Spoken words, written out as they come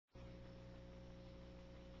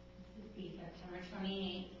September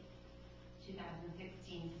 28,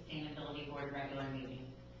 2016 Sustainability Board regular meeting.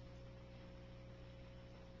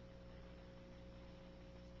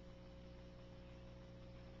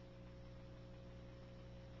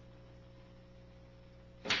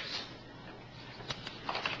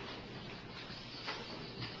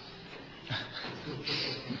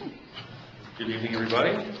 Good evening,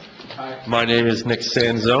 everybody. Hi. My name is Nick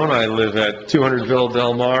Sanzone. I live at 200 Villa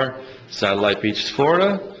Del Mar, Satellite Beach,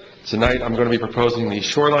 Florida. Tonight, I'm going to be proposing the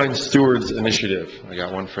Shoreline Stewards Initiative. I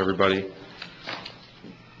got one for everybody.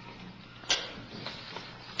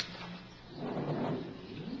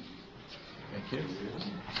 Thank you.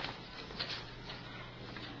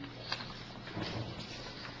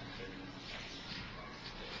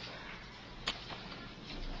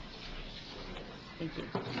 Thank you.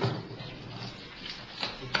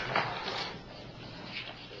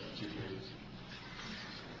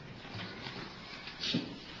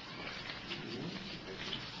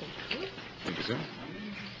 Thank you, sir.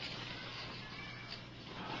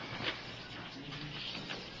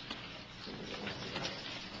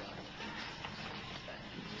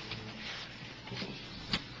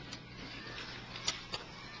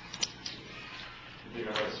 I think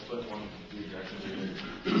I might split one with you, Jackson.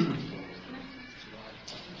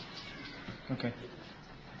 Okay.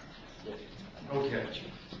 Okay.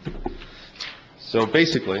 So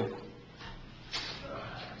basically,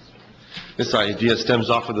 this idea stems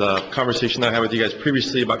off of the conversation I had with you guys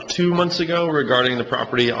previously about 2 months ago regarding the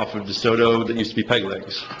property off of DeSoto that used to be Peg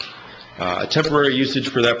Legs. A temporary usage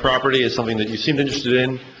for that property is something that you seemed interested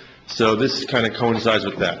in, so this kind of coincides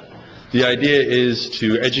with that. The idea is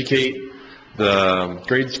to educate the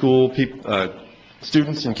grade school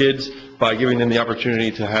students and kids by giving them the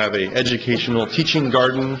opportunity to have an educational teaching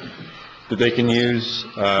garden that they can use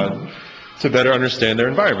to better understand their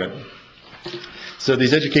environment. So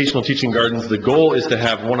these educational teaching gardens, the goal is to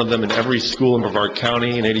have one of them in every school in Brevard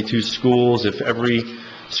County, in 82 schools. If every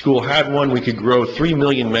school had one, we could grow 3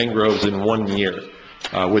 million mangroves in 1 year.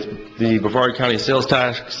 With the Brevard County Sales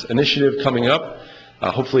Tax Initiative coming up,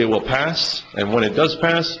 hopefully it will pass, and when it does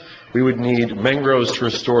pass, we would need mangroves to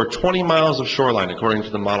restore 20 miles of shoreline according to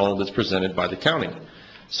the model that's presented by the county.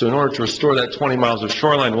 So in order to restore that 20 miles of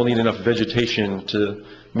shoreline, we'll need enough vegetation to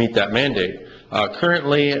meet that mandate.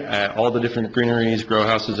 Currently, at all the different greeneries, grow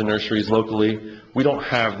houses, and nurseries locally, we don't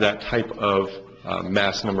have that type of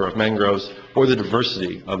mass number of mangroves or the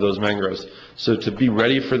diversity of those mangroves. So to be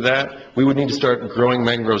ready for that, we would need to start growing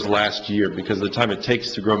mangroves last year because of the time it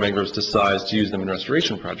takes to grow mangroves to size to use them in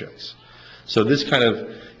restoration projects. So this kind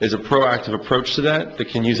of is a proactive approach to that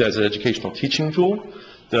can use as an educational teaching tool.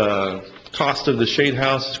 The cost of the shade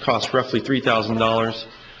house costs roughly $3,000.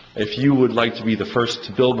 If you would like to be the first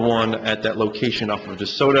to build one at that location off of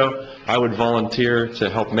DeSoto, I would volunteer to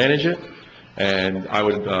help manage it, and I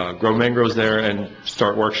would grow mangroves there and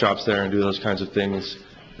start workshops there and do those kinds of things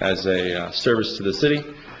as a service to the city.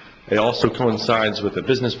 It also coincides with a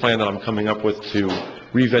business plan that I'm coming up with to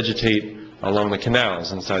revegetate along the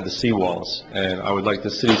canals inside the seawalls, and I would like the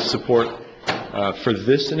city's support for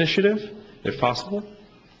this initiative, if possible.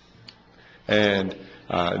 And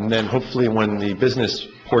then hopefully when the business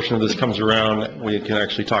portion of this comes around, we can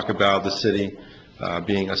actually talk about the city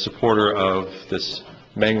being a supporter of this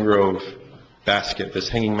mangrove basket, this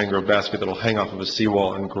hanging mangrove basket that will hang off of a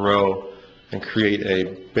seawall and grow and create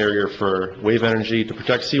a barrier for wave energy to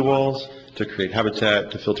protect seawalls, to create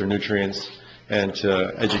habitat, to filter nutrients, and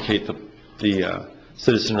to educate the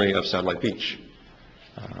citizenry of Satellite Beach.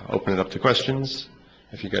 Open it up to questions.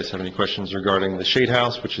 If you guys have any questions regarding the shade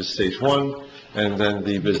house, which is stage 1, and then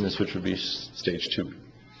the business, which would be stage 2.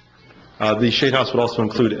 The shade house would also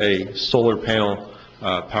include a solar panel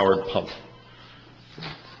powered pump.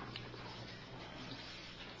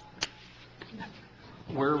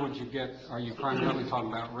 Where would you get, are you primarily talking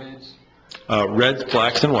about reds? Reds,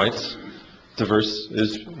 blacks, and whites. Diverse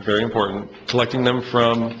is very important. Collecting them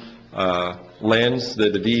from lands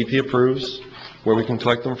that the DEP approves, where we can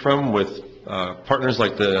collect them from with partners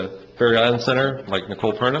like the Ferry Island Center, like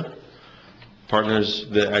Nicole Perna, partners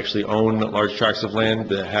that actually own large tracts of land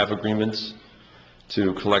that have agreements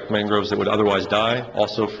to collect mangroves that would otherwise die,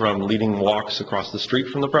 also from leading walks across the street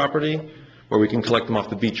from the property, where we can collect them off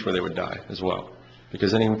the beach where they would die as well.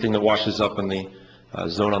 Because anything that washes up in the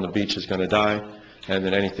zone on the beach is going to die, and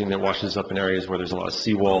then anything that washes up in areas where there's a lot of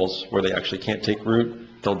seawalls where they actually can't take root,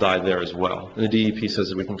 they'll die there as well. And the DEP says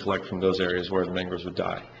that we can collect from those areas where the mangroves would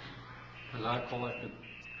die. Because I collected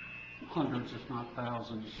hundreds, if not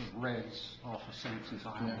thousands, of reds off of Sampson's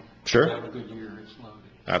Island. Sure. Have a good year, it's loaded.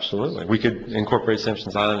 Absolutely. We could incorporate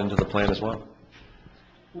Sampson's Island into the plan as well.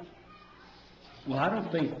 Well, I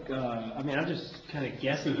don't think, I mean, I'm just kind of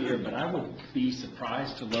guessing here, but I would be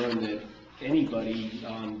surprised to learn that anybody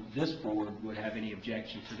on this board would have any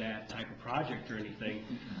objection to that type of project or anything.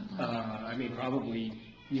 I mean, probably,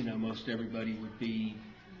 you know, most everybody would be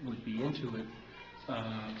into it.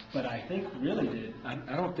 But I think really that,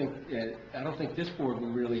 I don't think this board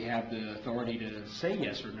will really have the authority to say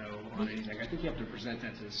yes or no on anything. I think you have to present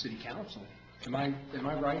that to the city council. Am I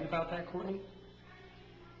right about that, Courtney?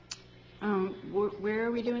 Where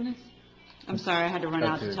are we doing this? I'm sorry, I had to run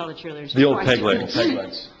out to tell the cheerleaders. The old before I Peg do.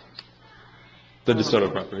 Legs. The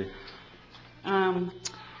DeSoto property.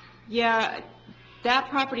 Yeah, that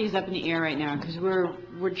property is up in the air right now, because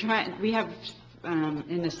we're trying, we have,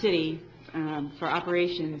 in the city, for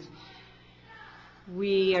operations,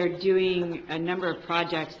 we are doing a number of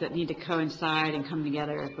projects that need to coincide and come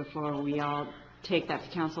together before we all take that to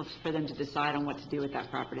council for them to decide on what to do with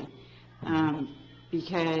that property.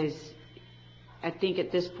 Because I think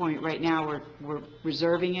at this point, right now, we're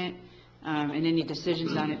reserving it, and any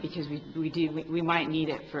decisions on it, because we might need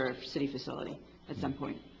it for a city facility at some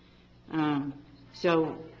point.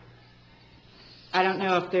 So I don't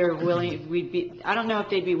know if they're willing, I don't know if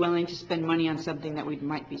they'd be willing to spend money on something that we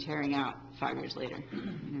might be tearing out 5 years later. You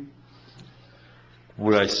know?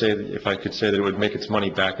 Would I say, if I could say that it would make its money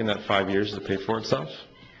back in that 5 years to pay for itself?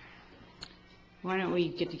 Why don't we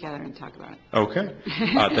get together and talk about it? Okay.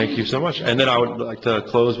 Thank you so much. And then I would like to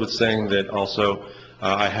close with saying that also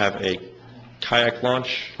I have a kayak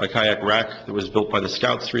launch, a kayak rack that was built by the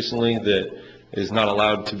Scouts recently that is not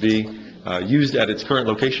allowed to be used at its current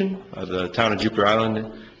location. The town of Jupiter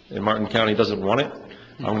Island in Martin County doesn't want it.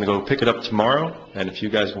 I'm going to go pick it up tomorrow, and if you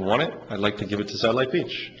guys want it, I'd like to give it to Satellite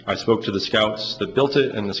Beach. I spoke to the Scouts that built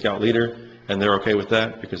it and the Scout leader, and they're okay with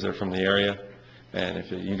that because they're from the area. And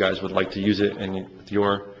if you guys would like to use it in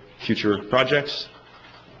your future projects,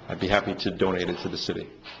 I'd be happy to donate it to the city.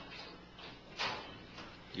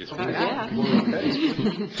 Oh, yeah.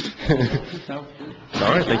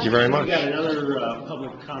 All right, thank you very much. We got another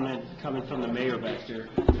public comment coming from the mayor back there.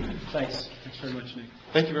 Thanks. Thanks very much, Nick.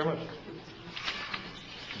 Thank you very much.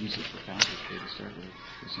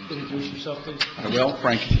 Introduce yourself, please. I will.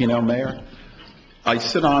 Frank Aquino, Mayor. I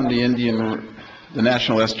sit on the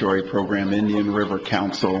National Estuary Program Indian River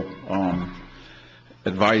Council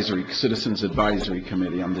Citizens Advisory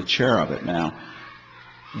Committee. I'm the chair of it now.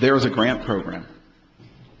 There is a grant program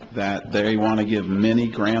that they want to give mini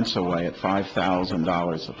grants away at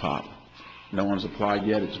 $5,000 a pop. No one's applied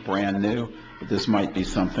yet. It's brand new, but this might be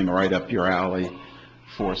something right up your alley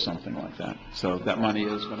for something like that. So that money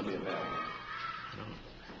is going to be available.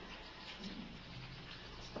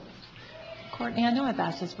 Courtney, I know I've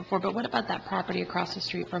asked this before, but what about that property across the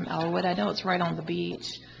street from Elwood? I know it's right on the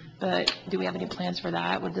beach, but do we have any plans for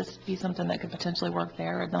that? Would this be something that could potentially work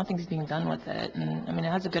there? Nothing's being done with it, and I mean,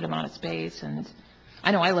 it has a good amount of space, and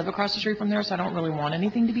I know I live across the street from there, so I don't really want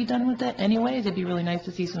anything to be done with it anyways. It'd be really nice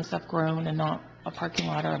to see some stuff grown and not a parking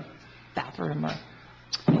lot or a bathroom or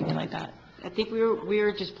anything like that. I think we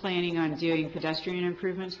were just planning on doing pedestrian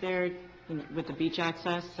improvements there with the beach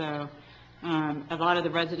access, so a lot of the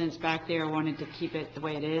residents back there wanted to keep it the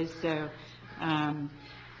way it is, so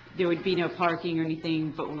there would be no parking or anything,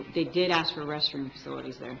 but they did ask for restroom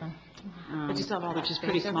facilities there. But you still have all that which is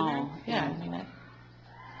pretty space over small. there? Yeah,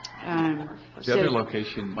 I mean, The other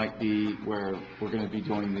location might be where we're going to be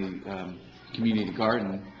doing the community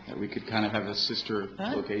garden, that we could kind of have a sister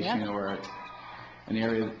location yeah. or an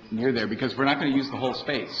area near there, because we're not going to use the whole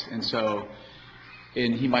space. And so,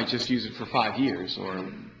 and he might just use it for 5 years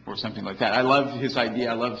or something like that. I love his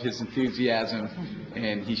idea. I love his enthusiasm,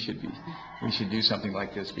 and we should do something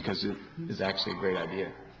like this because it is actually a great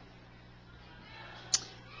idea.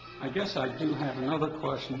 I guess I do have another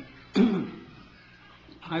question.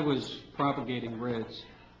 I was propagating reds,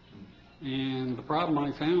 and the problem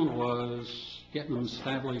I found was getting them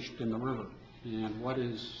established in the river. And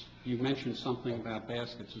you mentioned something about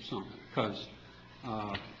baskets or something, because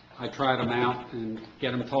I tried them out and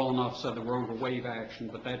get them tall enough so they were over wave action,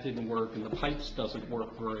 but that didn't work, and the pipes doesn't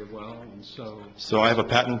work very well, and so... So I have a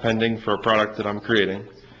patent pending for a product that I'm creating,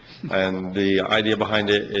 and the idea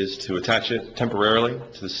behind it is to attach it temporarily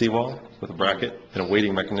to the seawall with a bracket and a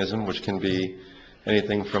weighting mechanism, which can be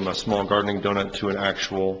anything from a small gardening donut to an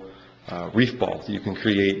actual reef ball that you can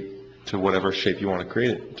create to whatever shape you want to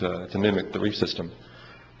create it to mimic the reef system.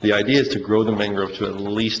 The idea is to grow the mangrove to at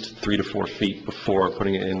least 3 to 4 feet before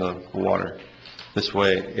putting it in the water. This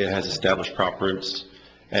way it has established crop roots,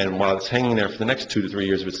 and while it's hanging there for the next 2 to 3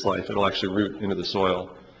 years of its life, it'll actually root into the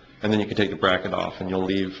soil, and then you can take the bracket off and you'll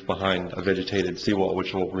leave behind a vegetated seawall,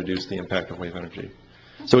 which will reduce the impact of wave energy.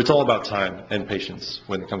 So it's all about time and patience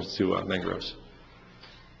when it comes to mangroves.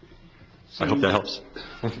 I hope that helps.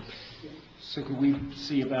 So could we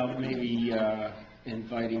see about maybe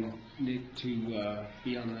inviting Nick to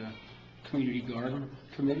be on the community garden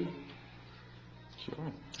committee?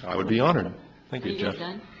 Sure. I would be honored. Thank Are you, you guys Jeff.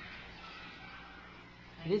 done?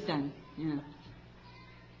 It is done, yeah.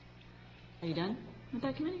 Are you done with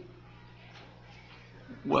that committee?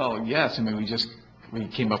 Well, yes, I mean, we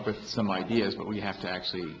came up with some ideas, but we have to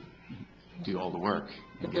actually do all the work.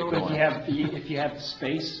 and get But going. if you have the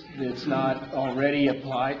space that's not already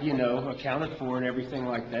applied, accounted for and everything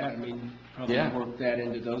like that, I mean, probably Yeah. work that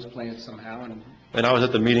into those plans somehow and And I was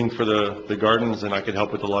at the meeting for the gardens, and I could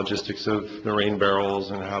help with the logistics of the rain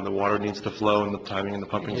barrels and how the water needs to flow and the timing and the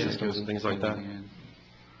pumping Yeah, systems and things like that. Yeah.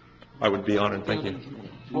 I would be honored, thank you.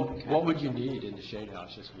 What would you need in the shade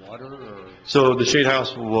house, just water or? So the shade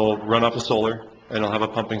house will run off of solar, and it'll have a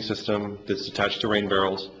pumping system that's attached to rain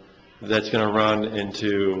barrels. That's going to run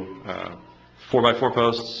into 4x4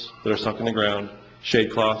 posts that are sunk in the ground,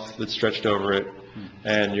 shade cloth that's stretched over it,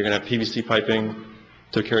 and you're going to have PVC piping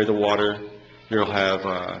to carry the water. You'll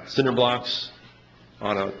have cinder blocks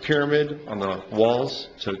on a pyramid on the walls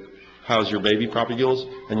to house your baby propagules,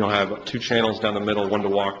 and you'll have 2 channels down the middle, one to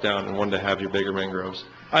walk down and one to have your bigger mangroves.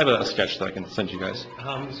 I have a sketch that I can send you guys.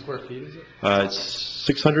 How many square feet is it? It's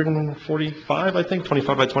 645, I think,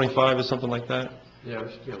 25 by 25 is something like that. Yeah,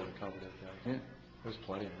 we should be able to accommodate that. Yeah. There's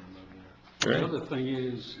plenty of room over there. The other thing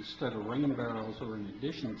is, instead of rain barrels, or in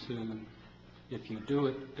addition to, if you do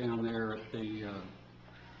it down there at the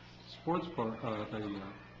sports park,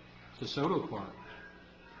 the DeSoto Park,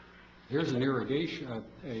 there's an irrigation,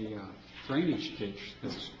 a drainage ditch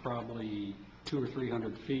that's probably 200 or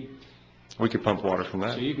 300 feet. We could pump water from So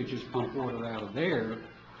that. you could just pump water out of there,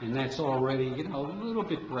 and that's already, a little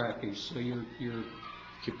bit brackish, so you're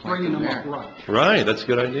Keep bringing planting them up there. right. Right, that's a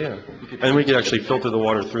good idea. And we could actually filter the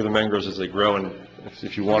water through the mangroves as they grow, and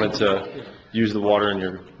if you wanted to use the water in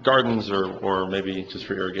your gardens or maybe just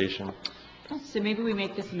for irrigation. So maybe we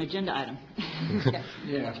make this an agenda item.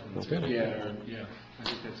 Yeah. That's good. Yeah, I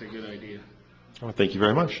think that's a good idea. Well, thank you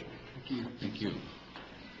very much. Thank you.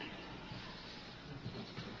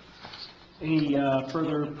 Any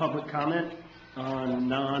further public comment on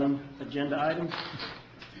non-agenda items?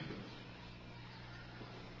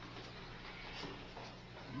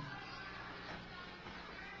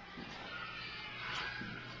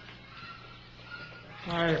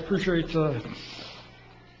 I appreciate the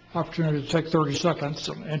opportunity to take 30 seconds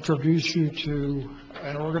and introduce you to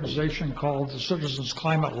an organization called the Citizens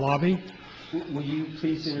Climate Lobby. Will you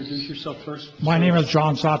please introduce yourself first? My name is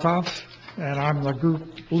John Satoff, and I'm the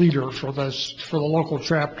group leader for the local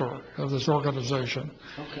chapter of this organization,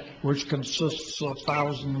 Okay. which consists of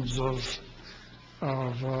thousands of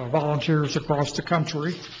volunteers across the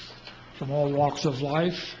country from all walks of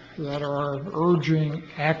life that are urging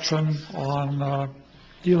action on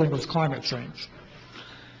dealing with climate change.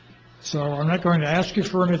 So I'm not going to ask you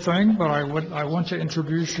for anything, but I want to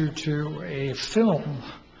introduce you to a film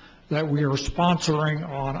that we are sponsoring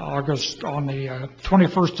on the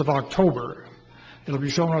 21st of October. It'll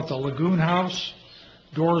be shown at the Lagoon House.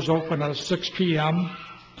 Doors open at 6 p.m.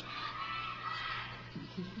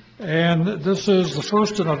 And this is the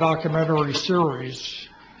first in a documentary series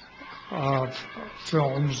of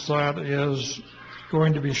films that is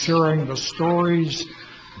going to be sharing the stories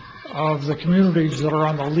of the communities that are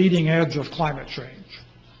on the leading edge of climate change.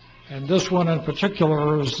 And this one in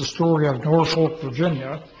particular is the story of Norfolk,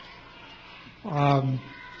 Virginia,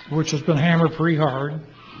 which has been hammered pretty hard.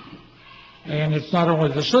 And it's not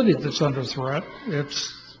only the city that's under threat,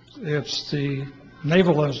 it's the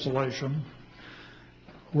naval installation,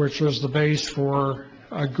 which is the base for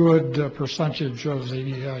a good percentage of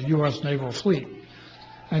the U.S. naval fleet.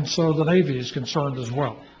 And so the Navy is concerned as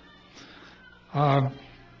well.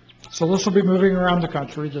 So this will be moving around the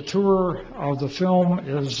country. The tour of the film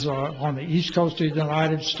is on the east coast of the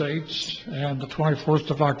United States, and the 24th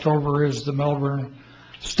of October is the Melbourne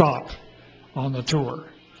stop on the tour.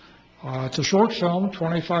 It's a short film,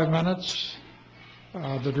 25 minutes.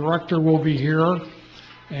 The director will be here,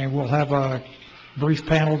 and we'll have a brief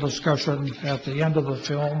panel discussion at the end of the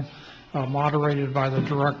film, moderated by the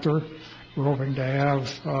director. We're hoping to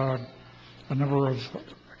have a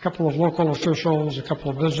couple of local officials, a couple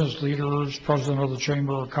of business leaders, president of the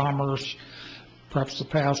Chamber of Commerce, perhaps the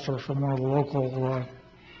pastor from one of the local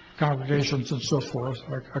congregations and so forth,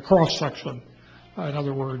 a cross-section, in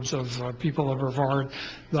other words, of people of Brevard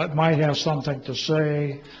that might have something to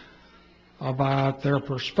say about their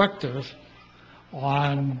perspective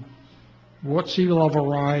on what sea level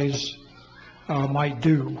rise might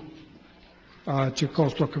do to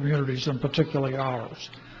coastal communities, and particularly ours.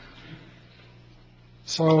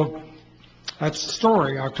 So That's the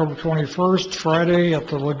story, October 21st, Friday at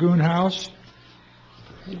the Lagoon House.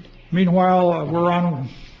 Meanwhile, we're on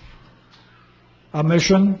a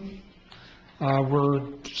mission. We're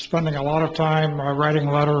spending a lot of time writing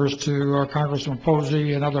letters to Congressman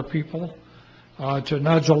Posey and other people to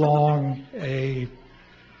nudge along a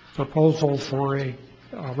proposal for a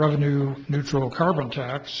revenue-neutral carbon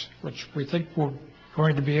tax, which we think we're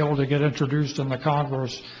going to be able to get introduced in the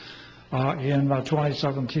Congress in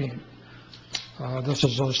 2017. This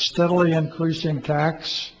is a steadily increasing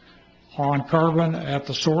tax on carbon at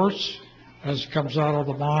the source as it comes out of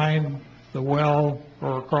the mine, the well,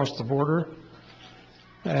 or across the border.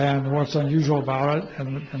 And what's unusual about it,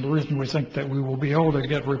 and the reason we think that we will be able to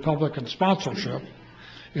get Republican sponsorship,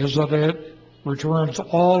 is that it returns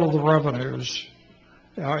all of the revenues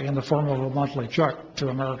in the form of a monthly check to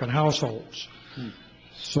American households.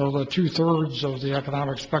 So the 2/3 of the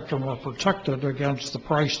economic spectrum are protected against the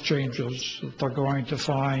price changes that they're going to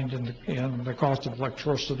find in the cost of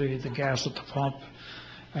electricity, the gas at the pump,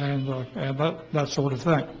 and that sort of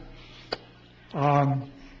thing.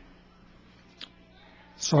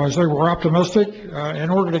 So I say we're optimistic.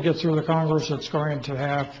 In order to get through the Congress, it's going to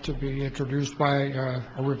have to be introduced by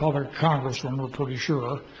a Republican congressman, we're pretty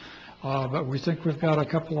sure. But we think we've got a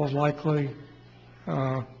couple of likely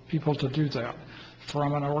people to do that,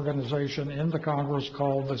 from an organization in the Congress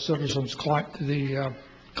called the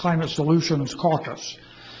Climate Solutions Caucus.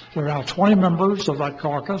 There are now 20 members of that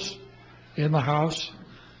caucus in the House,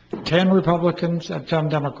 10 Republicans and 10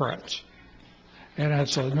 Democrats. And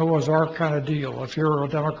it's a Noah's Ark kind of deal. If you're a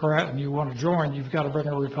Democrat and you want to join, you've got to bring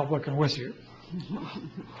a Republican with you.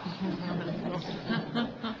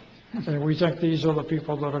 And we think these are the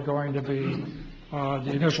people that are going to be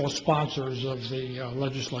the initial sponsors of the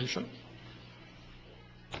legislation.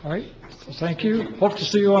 All right, so thank you. Hope to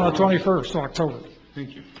see you on the 21st of October.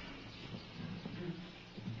 Thank you.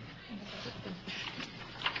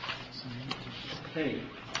 Okay,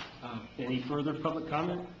 any further public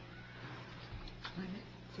comment?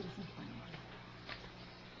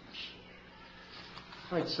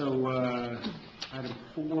 All right, so item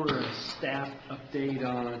 4, a staff update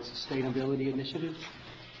on sustainability initiatives.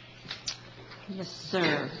 Yes,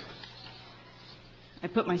 sir. I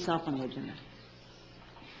put myself on the agenda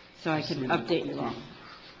so I can update you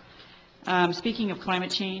all. Speaking of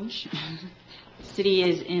climate change, the city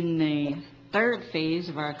is in the 3rd phase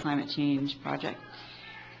of our climate change project.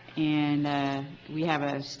 And we have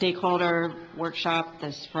a stakeholder workshop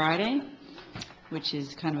this Friday, which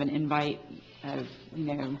is kind of an invite of,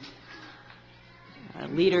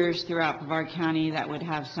 leaders throughout Brevard County that would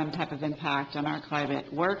have some type of impact on our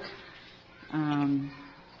climate work, kind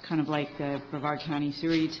of like the Brevard County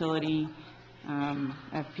Sewer Utility,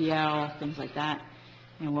 FPL, things like that.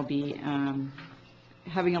 And we'll be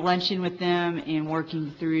having a luncheon with them and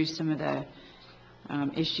working through some of the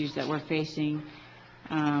issues that we're facing.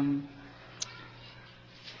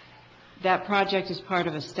 That project is part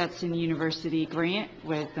of a Stetson University grant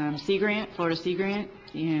with Sea Grant, Florida Sea Grant,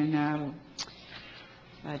 and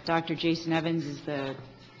Dr. Jason Evans is the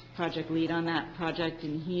project lead on that project,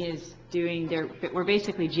 and he is we're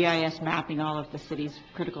basically GIS mapping all of the city's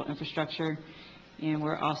critical infrastructure, and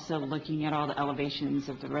we're also looking at all the elevations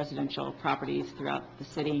of the residential properties throughout the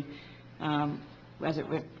city as it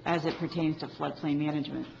pertains to floodplain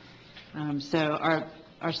management. So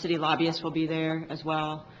our city lobbyists will be there as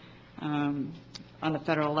well on the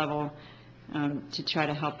federal level to try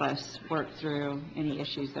to help us work through any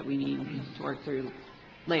issues that we need to work through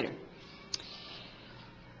later.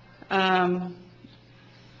 I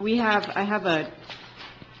have a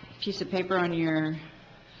piece of paper on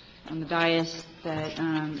the dais that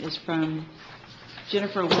is from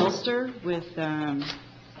Jennifer Wilster with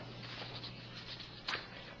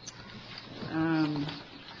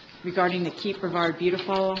regarding the Keep Brevard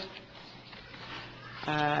Beautiful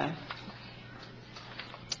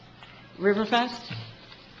Riverfest.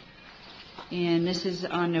 And this is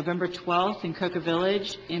on November 12th in Cocoa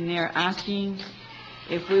Village, and they're asking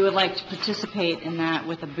if we would like to participate in that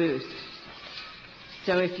with a booth.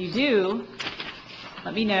 So if you do,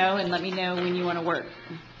 let me know, and let me know when you want to work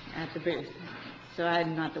at the booth. So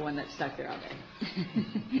I'm not the one that's stuck there all day.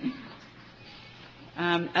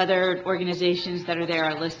 Other organizations that are there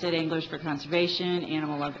are listed: Anglers for Conservation,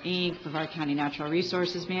 Animal Love Inc., Brevard County Natural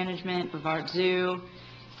Resources Management, Brevard Zoo,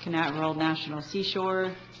 Canaveral National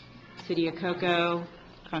Seashore, City of Cocoa,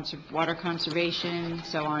 Water Conservation,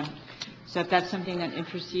 so on. So if that's something that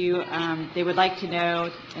interests you, they would like to know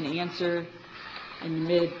an answer in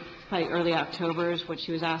probably early October is what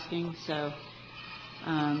she was asking. So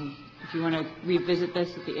if you want to revisit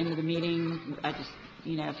this at the end of the meeting, I just,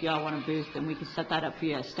 if y'all want a booth, then we can set that up for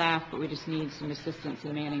you as staff, but we just need some assistance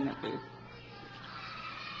in manning that booth.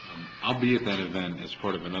 I'll be at that event as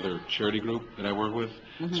part of another charity group that I work with,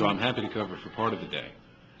 so I'm happy to cover for part of the day.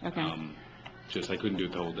 Okay. Just I couldn't do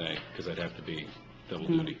it the whole day because I'd have to be double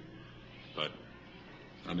duty, but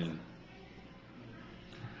I'm in.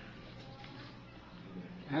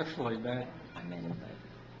 Actually, that,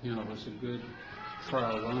 was a good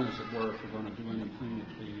trial run, as it were, if we're going to do anything at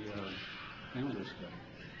the Founder's Day.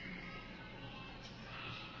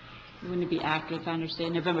 Wouldn't it be after Founder's Day?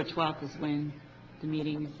 November 12th is when the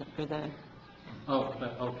meeting is for the... Oh,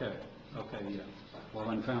 okay, yeah. Well,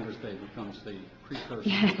 then Founder's Day becomes the precursor to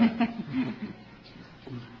that.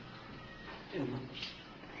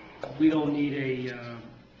 We don't need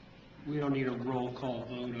a roll call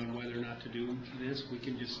vote on whether or not to do this. We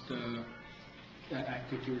can just, I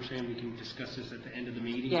think you were saying we can discuss this at the end of the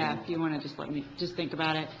meeting. Yeah, if you want to just think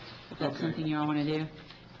about it, if that's Okay. something you all want to do.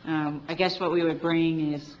 I guess what we would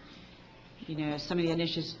bring is, some of the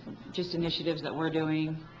initiatives that we're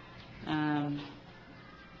doing.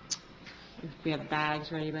 If we have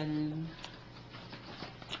bags ready by then,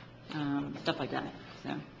 stuff like that.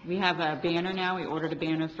 So we have a banner now. We ordered a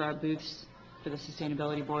banner for our booths for the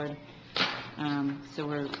Sustainability Board. So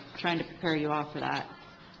we're trying to prepare you all for that.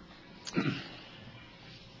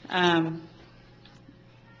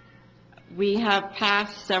 We have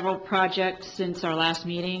passed several projects since our last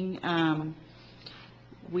meeting.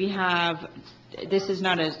 This is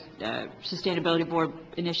not a Sustainability Board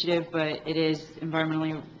initiative, but it is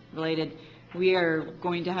environmentally related. We are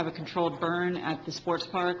going to have a controlled burn at the sports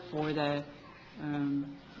park for the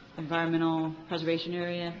environmental preservation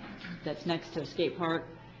area that's next to the skate park.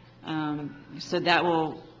 So that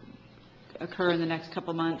will occur in the next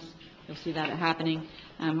couple months. You'll see that happening.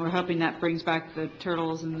 We're hoping that brings back the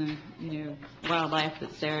turtles and the wildlife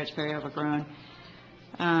that's there. It's very overgrown.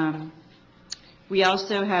 We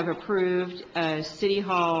also have approved a City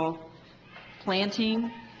Hall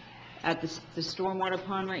planting at the stormwater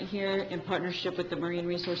pond right here in partnership with the Marine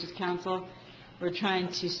Resources Council. We're trying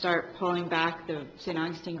to start pulling back the St.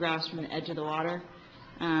 Augustine grass from the edge of the water,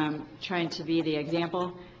 trying to be the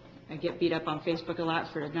example. I get beat up on Facebook a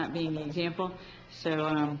lot for not being the example,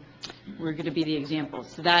 so we're going to be the example.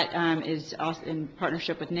 So that is also in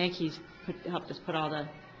partnership with Nick. He's helped us put all the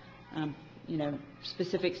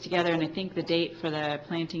specifics together, and I think the date for the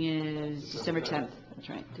planting is December 10th. That's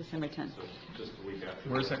right, December 10th. Just a week after.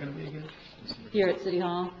 Where's that going to be again? Here at City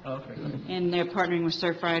Hall. Oh, okay. And they're partnering with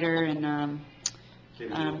Surfrider and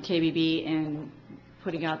KBB and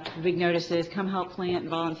putting out big notices, come help plant and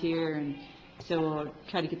volunteer, and so we'll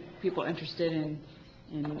try to get people interested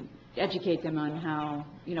and educate them on how,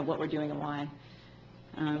 what we're doing and why.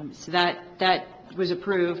 So that was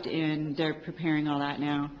approved, and they're preparing all that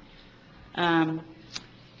now.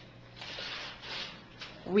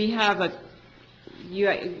 We have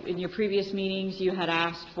in your previous meetings, you had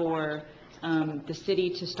asked for the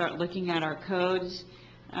city to start looking at our codes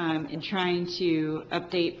and trying to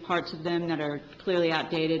update parts of them that are clearly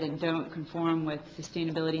outdated and don't conform with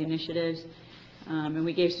sustainability initiatives. And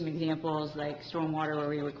we gave some examples like stormwater, where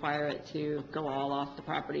we require it to go all off the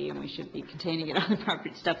property and we should be containing it on the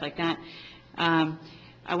property, stuff like that.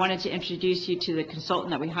 I wanted to introduce you to the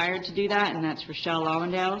consultant that we hired to do that, and that's Rochelle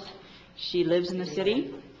Lawendale. She lives in the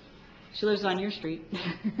city. She lives on your street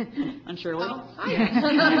on Sherwood. Oh,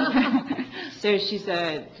 hi. So she's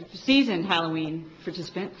a seasoned Halloween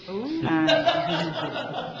participant.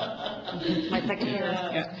 My second year.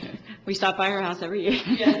 Yeah. We stop by her house every year.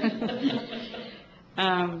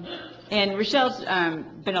 And Rochelle's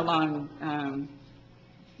been a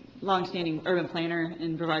long-standing urban planner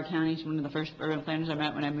in Brevard County. She's one of the first urban planners I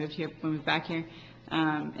met when I moved back here,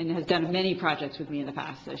 and has done many projects with me in the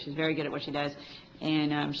past. So she's very good at what she does.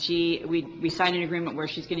 And we signed an agreement where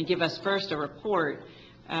she's going to give us first a report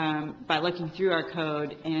by looking through our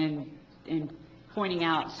code and pointing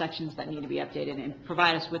out sections that need to be updated, and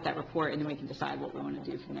provide us with that report, and then we can decide what we want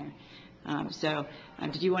to do from there.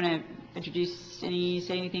 Did you want to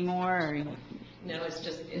say anything more? Or? No, it's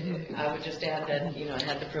just, I would just add that, I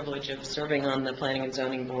had the privilege of serving on the Planning and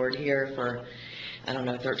Zoning Board here for,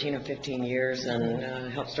 13 or 15 years,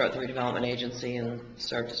 and helped start the redevelopment agency and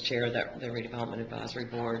served as chair of the redevelopment advisory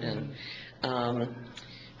board. And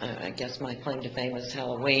I guess my claim to fame is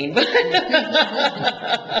Halloween, but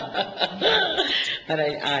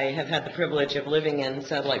I have had the privilege of living in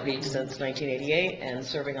Satellite Beach since 1988 and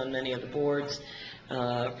serving on many of the boards.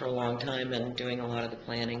 for a long time and doing a lot of the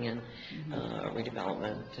planning and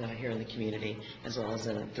redevelopment here in the community, as well as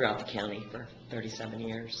throughout the county for 37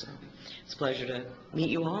 years. So it's a pleasure to meet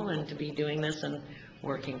you all and to be doing this and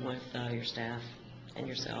working with your staff and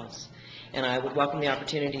yourselves. And I would welcome the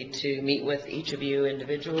opportunity to meet with each of you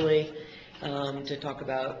individually to talk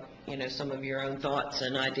about, some of your own thoughts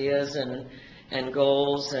and ideas and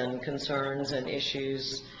goals and concerns and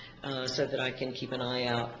issues so that I can keep an eye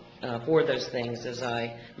out for those things as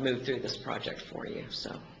I move through this project for you.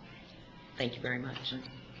 So thank you very much.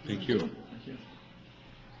 Thank you.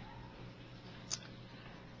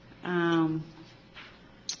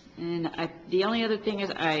 The only other thing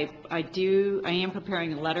is I am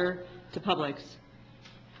preparing a letter to Publix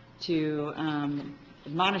to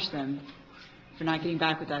admonish them for not getting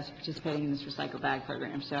back with us participating in this recycle bag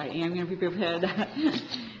program. So I am going to be prepared that.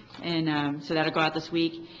 And so that'll go out this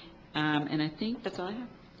week. And I think that's all I have.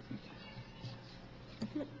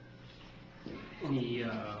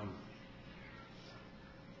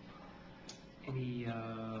 Any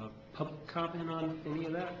public comment on any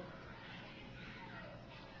of that?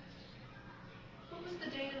 What was the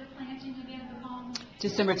date of the planting again, the home?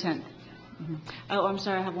 December 10th. Oh, I'm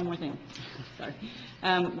sorry, I have one more thing. Sorry.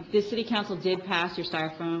 The city council did pass your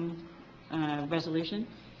styrofoam resolution,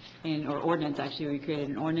 or ordinance, actually. We created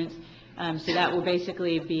an ordinance. So that will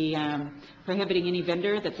basically be prohibiting any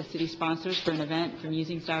vendor that the city sponsors for an event from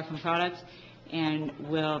using styrofoam products, and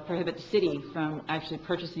will prohibit the city from actually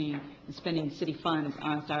purchasing and spending city funds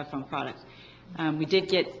on styrofoam products. We did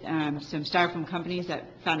get some styrofoam companies that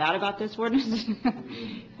found out about this ordinance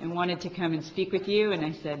and wanted to come and speak with you, and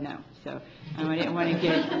I said no. So I didn't want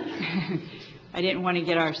to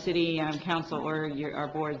get our city council or our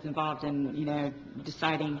boards involved in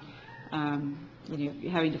deciding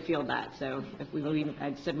having to field that. So if we believe,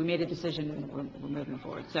 I said we made a decision and we're moving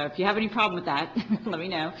forward. So if you have any problem with that, let me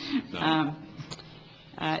know. No.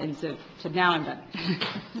 And so now I'm done.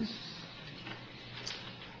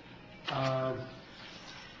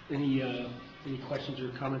 Any questions or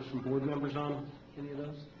comments from board members on any of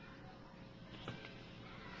those?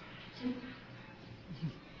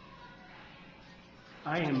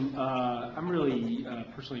 I'm really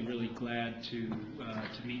personally really glad to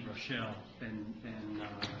meet Rochelle and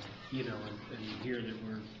hear that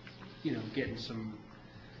we're getting some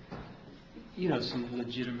some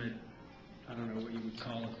legitimate, I don't know what you would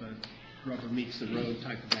call it, but rubber meets the road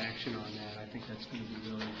type of action on that. I think that's going to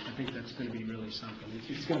be really something.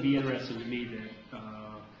 It's going to be interesting to me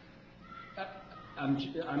that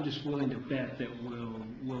I'm just willing to bet that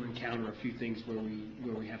we'll encounter a few things where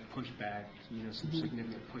we have pushback, some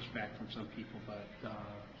significant pushback from some people, but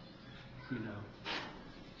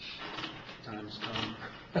time's come.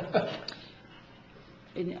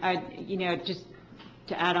 And just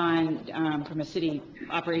to add on, from a city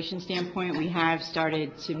operations standpoint, we have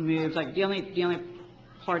started to move, like the only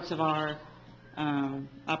parts of our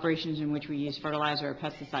operations in which we use fertilizer or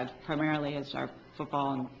pesticides primarily is our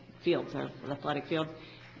football and fields, our athletic fields,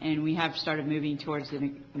 and we have started moving towards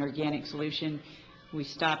an organic solution. We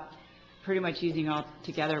stopped pretty much using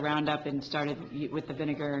altogether Roundup and started with the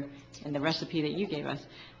vinegar and the recipe that you gave us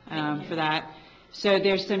for that. So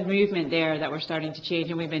there's some movement there that we're starting to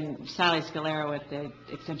change, and Sally Scalera with the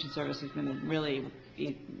Extension Service has been really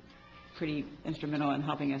pretty instrumental in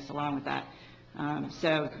helping us along with that.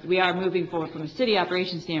 So we are moving forward from a city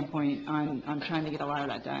operations standpoint on trying to get a lot of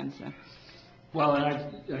that done. So. Well, and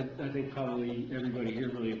I think probably everybody here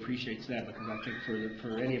really appreciates that, because I think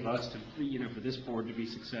for any of us to, for this board to be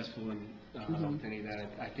successful in with any of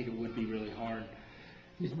that, I think it would be really hard,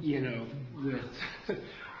 with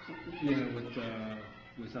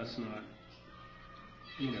us not,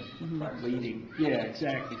 leading. Yeah,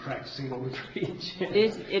 exactly, practicing what we preach.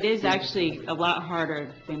 It is actually a lot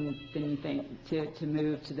harder than you think to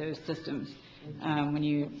move to those systems. When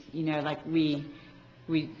like we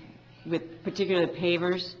with particularly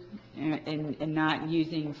pavers and not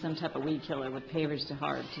using some type of weed killer with pavers is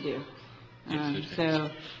hard to do.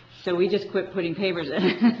 So we just quit putting pavers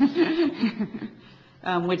in,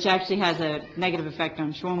 which actually has a negative effect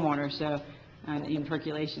on stormwater, so in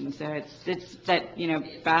percolation. So it's that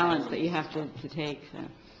balance that you have to take. So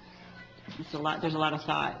it's a lot. There's a lot of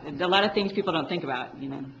thought. A lot of things people don't think about.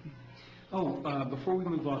 Before we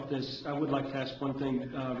move off this, I would like to ask one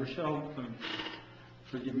thing, Rochelle.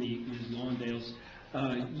 Forgive me, Ms. Lawndales.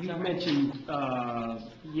 You mentioned,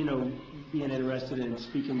 being interested in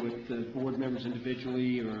speaking with the board members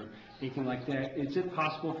individually or anything like that. Is it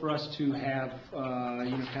possible for us to have,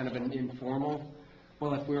 kind of an informal?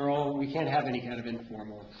 Well, if we can't have any kind of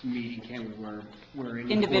informal meeting, can we? Where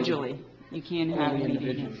individually, you can have meetings.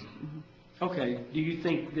 individually. Okay, do you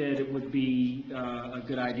think that it would be a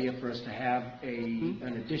good idea for us to have an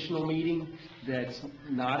additional meeting that's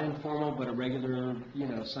not informal, but a regular,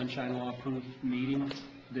 sunshine law approved meeting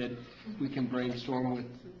that we can brainstorm with,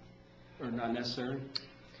 or not necessary?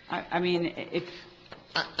 I mean, if,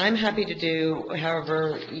 I'm happy to do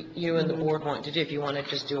however you and the board want to do, if you want to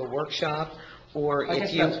just do a workshop, or I if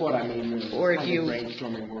guess you... that's what I mean, really. Or It's if kind you- of a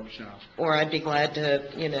brainstorming workshop. Or I'd be glad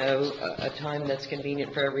to, a time that's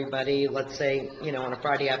convenient for everybody, let's say, on a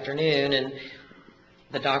Friday afternoon, and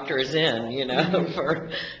the doctor is in, for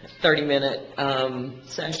 30-minute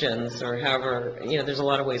sessions, or however, there's a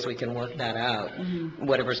lot of ways we can work that out,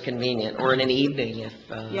 whatever's convenient, or in an evening if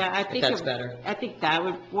yeah, if that's better. I think that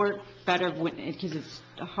would work better because it's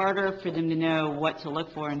harder for them to know what to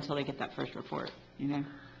look for until they get that first report,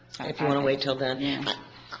 If you want to wait till then. Yeah.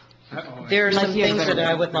 There are Unless some you have things better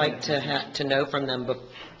that I would information. like to know from them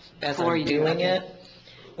as Before I'm you do doing it.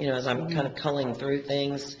 it. As I'm kind of culling through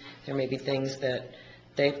things, there may be things that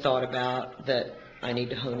they've thought about that I need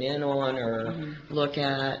to hone in on or look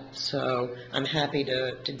at. So I'm happy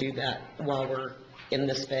to do that while we're in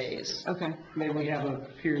this phase. Okay. Maybe we have a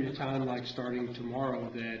period of time, like starting tomorrow,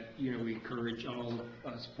 that, we encourage all of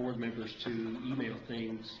us board members to email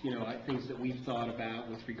things, things that we've thought about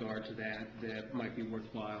with regard to that might be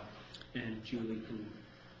worthwhile. And Julie can,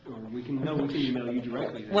 or we can email you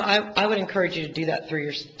directly. then. Well, I would encourage you to do that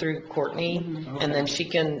through Courtney, and then she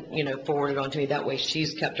can, forward it on to me. That way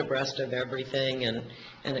she's kept abreast of everything, and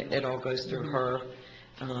it all goes through her.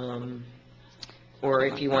 Or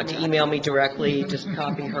if you want to email me directly, just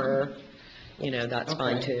copy her, that's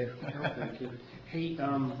fine too. Thank you. Hey,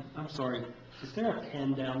 I'm sorry, is there a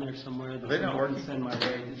pen down there somewhere that They don't someone can send my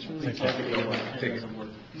way? It's really heavy, my pen doesn't work.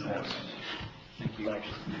 Thank you. No, I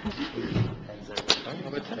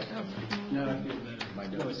feel better. No,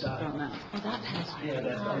 it's not. Well, that has Yeah,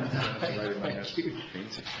 that's thank you.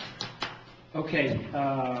 Okay,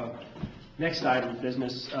 next item of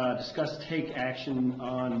business, discuss take action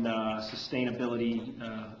on sustainability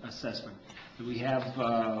assessment. Do we have,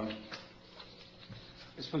 I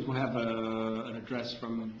suppose we'll have an address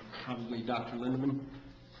from probably Dr. Lindeman?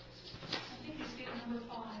 I think it's getting number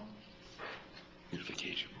 5.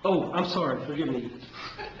 Beautification. Oh, I'm sorry, forgive me.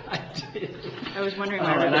 I did. I was wondering All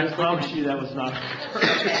why. right, everybody I was promise looking you that was not.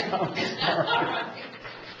 I'm sorry.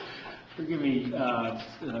 Forgive me,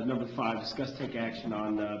 number 5, discuss take action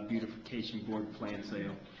on beautification board plan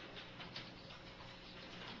sale.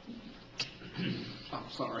 I'm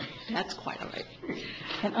sorry. That's quite all right.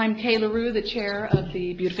 And I'm Kay LaRue, the chair of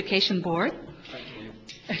the Beautification Board.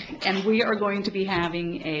 And we are going to be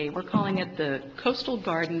having we're calling it the Coastal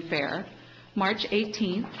Garden Fair, March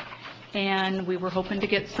 18th. And we were hoping to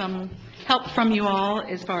get some help from you all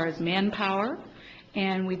as far as manpower.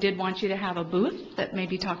 And we did want you to have a booth that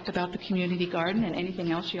maybe talked about the community garden and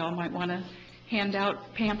anything else you all might want to hand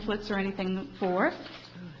out pamphlets or anything for.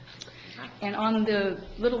 And on the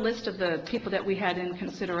little list of the people that we had in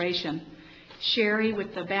consideration, Sherry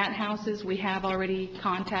with the bat houses, we have already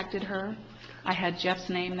contacted her. I had Jeff's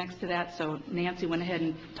name next to that, so Nancy went ahead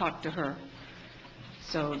and talked to her.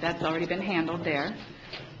 So that's already been handled there.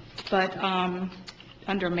 But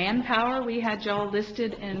under manpower, we had y'all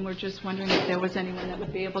listed, and we're just wondering if there was anyone that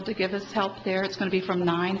would be able to give us help there. It's going to be from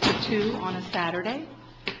 9 to 2 on a Saturday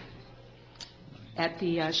at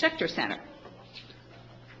the Schechter Center.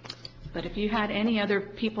 But if you had any other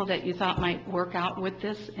people that you thought might work out with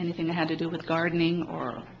this, anything that had to do with gardening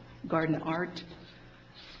or garden art,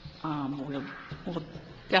 we'll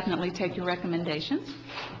definitely take your recommendations.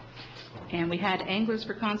 And we had Anglers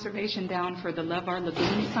for Conservation down for the Love Our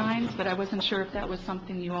Lagoon signs, but I wasn't sure if that was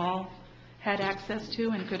something you all had access to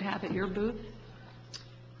and could have at your booth.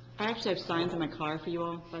 I actually have signs in my car for you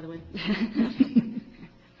all, by the way.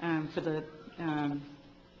 For the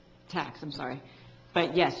tax, I'm sorry.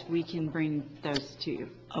 But yes, we can bring those to you.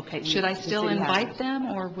 Okay, should I The still city has invite them.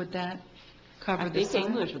 them, or would that cover I the think sign?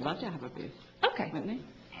 Anglers would love to have a booth, Okay, wouldn't they?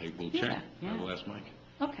 I will Yeah, check. yeah. I will ask Mike.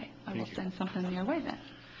 okay, I will send something your way then.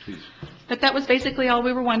 Please. But that was basically all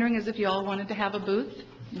we were wondering, is if you all wanted to have a booth,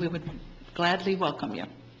 we would gladly welcome you.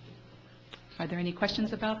 Are there any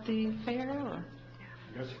questions about the fair, or?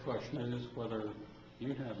 I guess the question is whether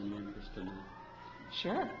you have an interest in it.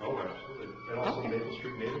 Sure. Oh, absolutely. And also Okay. Maple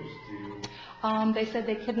Street natives do, They said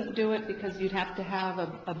they couldn't do it because you'd have to have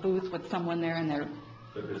a booth with someone there, and they're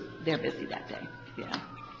busy that day, yeah.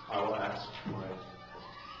 I will ask my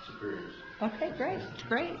superiors. Okay,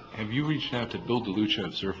 great. Have you reached out to Bill DeLucia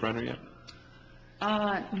of Surf Runner yet?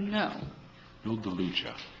 No. Bill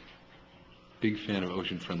DeLucia. Big fan of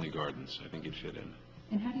ocean-friendly gardens. I think you'd fit in.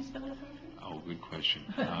 And how do you spell his last name? Oh, good question.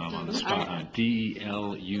 On the spot,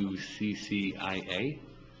 Deluccia.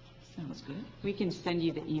 Sounds good. We can send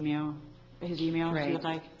you the email, his email, if you Great. would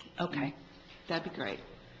like. Okay. That'd be great.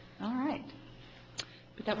 All right.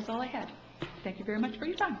 But that was all I had. Thank you very much for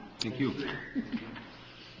your time. Thank you.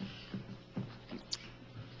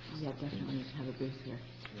 Yeah, definitely have a booth here.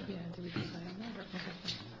 Yeah, do we decide on that?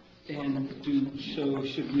 And so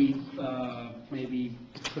should we maybe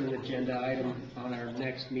put an agenda item on our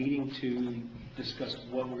next meeting to discuss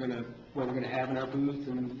what we're gonna have in our booth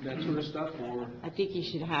and that sort of stuff, or? I think you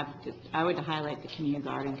should have, I would highlight the community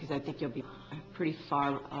garden, because I think you'll be pretty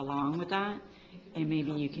far along with that. And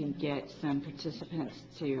maybe you can get some participants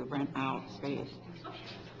to rent out space,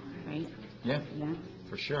 right? Yeah, Yeah?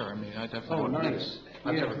 for sure. I mean, I definitely Oh, want to do nice. it.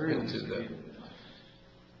 I've Yeah, never very been nice. to the,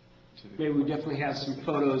 Maybe we definitely have some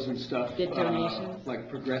photos and stuff. Get donations? Like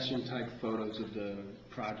progression type photos of the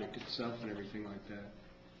project itself and everything like that.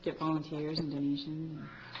 Get volunteers and donations.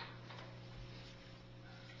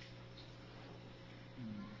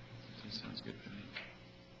 that sounds good for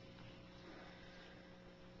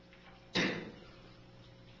me.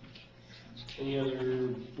 Any other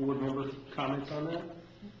board member comments on that?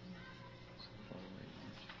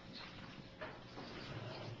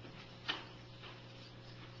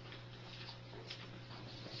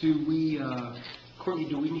 Do we, Courtney,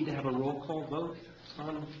 do we need to have a roll call vote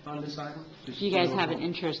on this item? If you guys have an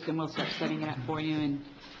interest, then we'll start setting it up for you and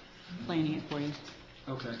planning it for you.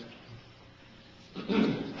 Okay.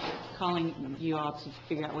 Calling you all to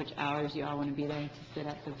figure out which hours you all want to be there to sit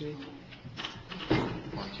at the booth.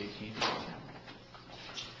 March 18th.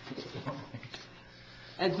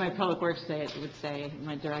 As my public works would say,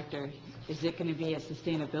 my director, is it going to be a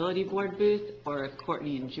sustainability board booth or a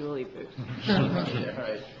Courtney and Julie booth? Yeah,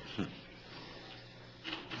 right.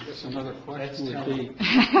 I guess another question would be,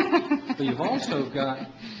 but you've also got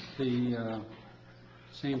the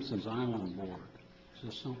Sampson's Island Board. Is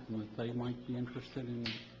this something that they might be interested in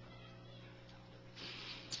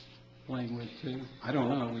playing with too? I don't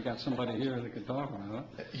know, we got somebody here that could talk about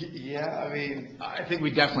it. Yeah, I mean, I think we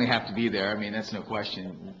definitely have to be there. I mean, that's no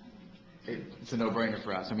question. It's a no-brainer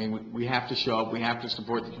for us. I mean, we have to show up, we have to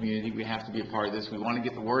support the community, we have to be a part of this. We want to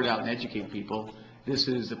get the word out and educate people. This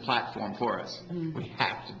is a platform for us. We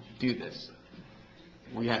have to do this.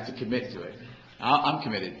 We have to commit to it. I'm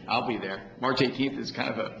committed. I'll be there. March 18th is kind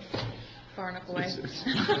of a, Far enough away.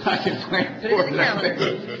 I can plan for it. I think.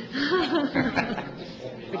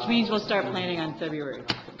 Which means we'll start planning on February.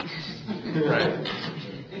 Right.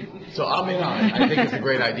 So I'm in on it. I think it's a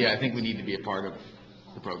great idea. I think we need to be a part of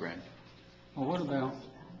the program. Well, what about,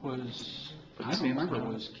 I don't remember,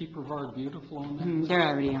 was Keep Brevard Beautiful on there? They're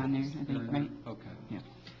already on there, I think, right? Okay. Yeah.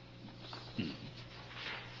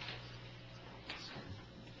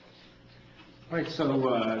 All right,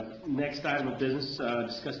 so next item of business,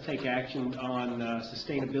 discuss take action on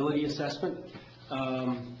sustainability assessment.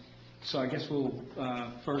 So I guess we'll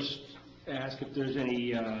first ask if there's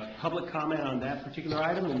any public comment on that particular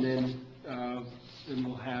item, and then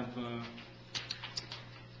we'll have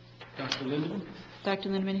Dr. Lindeman. Dr.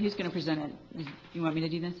 Lindeman, who's going to present it? You want me to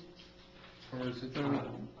do this? Or is it, I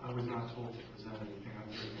was not told to present anything, I'm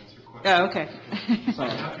here to answer questions. Oh, okay.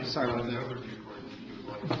 Sorry about The that. overview, Courtney, if you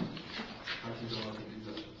would like. I can go on and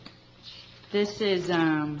do that. This is,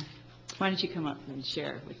 why don't you come up and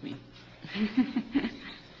share with me?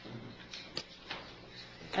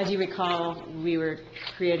 As you recall, we were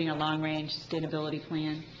creating a long-range sustainability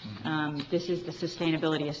plan. This is the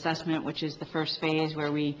sustainability assessment, which is the first phase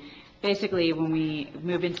where we, basically, when we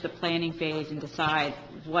move into the planning phase and decide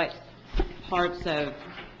what parts of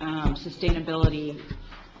sustainability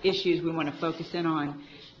issues we want to focus in on,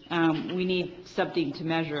 we need something to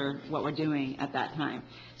measure what we're doing at that time.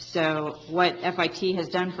 So what FIT has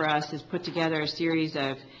done for us is put together a series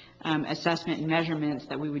of assessment and measurements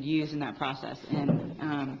that we would use in that process.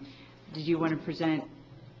 And did you want to present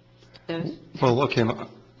those? Well, okay,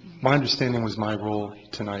 my understanding was my role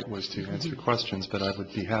tonight was to answer questions, but I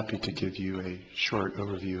would be happy to give you a short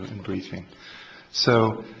overview and briefing.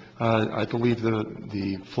 So I believe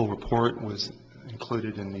the full report was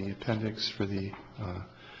included in the appendix for the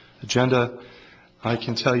agenda. I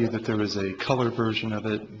can tell you that there is a color version of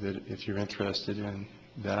it, that if you're interested in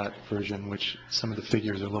that version, which some of the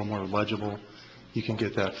figures are a little more legible, you can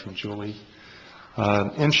get that from Julie.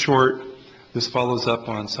 In short, this follows up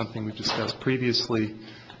on something we've discussed previously.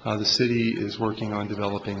 The city is working on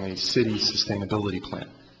developing a city sustainability plan.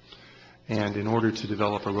 And in order to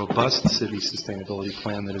develop a robust city sustainability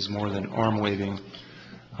plan that is more than arm-waving,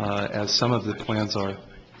 as some of the plans are,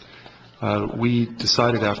 we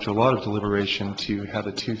decided after a lot of deliberation to have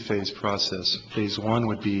a two-phase process. Phase one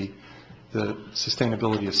would be the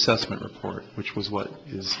sustainability assessment report, which was what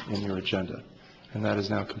is in your agenda, and that is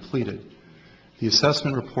now completed. The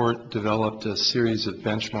assessment report developed a series of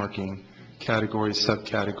benchmarking categories,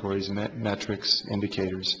 subcategories, metrics,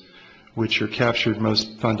 indicators, which are captured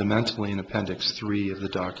most fundamentally in Appendix 3 of the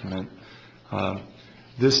document.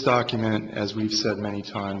 This document, as we've said many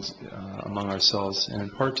times among ourselves and in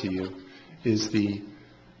part to you, is the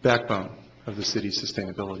backbone of the city's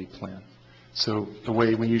sustainability plan. So the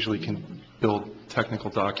way we usually can build technical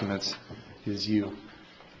documents is you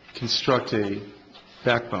construct a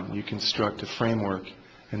backbone, you construct a framework,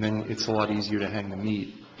 and then it's a lot easier to hang the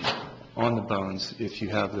meat on the bones if you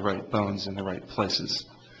have the right bones in the right places.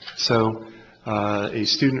 So a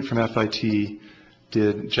student from FIT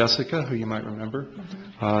Jessica, who you might remember,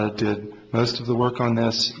 did most of the work on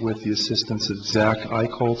this with the assistance of Zach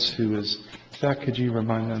Eichholz, who is, Zach, could you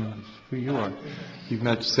remind them who you are? You've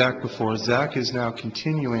met Zach before. Zach is now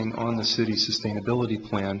continuing on the city's sustainability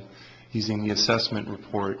plan using the assessment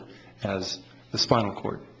report as the spinal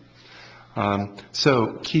cord.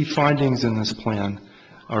 So key findings in this plan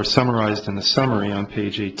are summarized in the summary on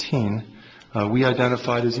page 18. We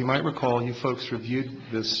identified, as you might recall, you folks reviewed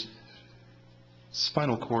this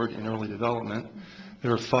spinal cord in early development.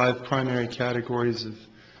 There are 5 primary categories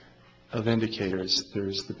of indicators.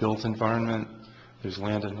 There's the built environment, there's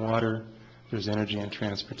land and water, there's energy and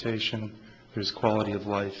transportation, there's quality of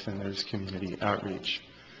life, and there's community outreach.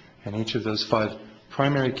 And each of those 5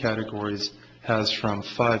 primary categories has from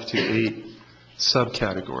 5 to 8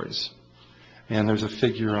 subcategories. And there's a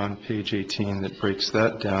figure on page 18 that breaks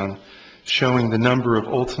that down, showing the number of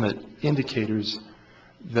ultimate indicators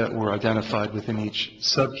that were identified within each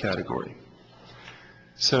subcategory.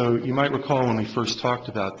 So you might recall when we first talked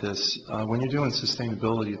about this, when you're doing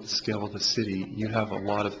sustainability at the scale of the city, you have a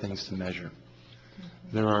lot of things to measure.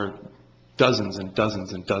 There are dozens and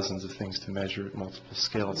dozens and dozens of things to measure at multiple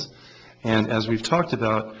scales. And as we've talked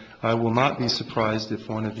about, I will not be surprised if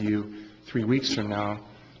one of you 3 weeks from now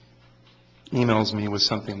emails me with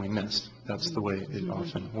something we missed. That's the way it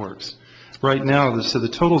often works. Right now, so the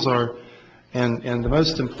totals are, and the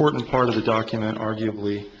most important part of the document,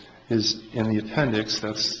 arguably, is in the appendix.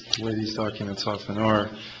 That's the way these documents often are,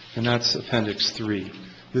 and that's Appendix 3.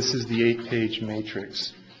 This is the 8-page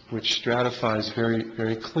matrix, which stratifies very,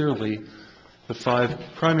 very clearly the 5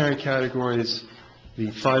 primary categories,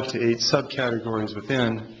 the 5 to 8 subcategories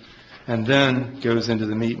within, and then goes into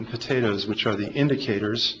the meat and potatoes, which are the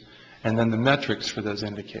indicators, and then the metrics for those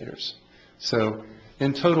indicators. So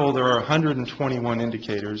in total, there are 121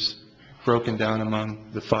 indicators broken down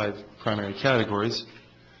among the 5 primary categories.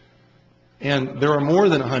 And there are more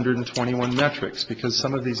than 121 metrics, because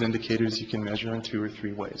some of these indicators you can measure in 2 or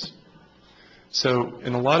 3 ways. So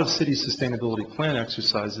in a lot of city sustainability plan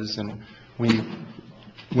exercises, and we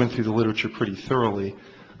went through the literature pretty thoroughly,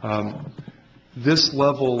 this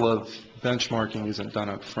level of benchmarking isn't done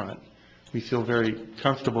up front. We feel very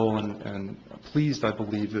comfortable and pleased, I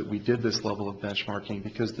believe, that we did this level of benchmarking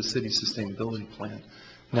because the city sustainability plan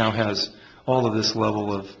now has all of this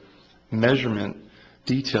level of measurement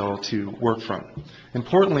detail to work from.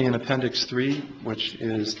 Importantly, in Appendix 3, which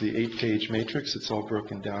is the 8-page matrix, it's all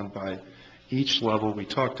broken down by each level we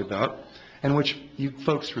talked about, and which you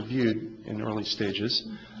folks reviewed in early stages.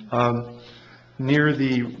 Near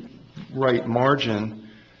the right margin,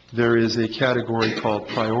 there is a category called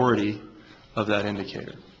priority of that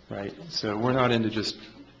indicator, right? So we're not into just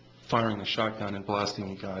firing the shotgun and blasting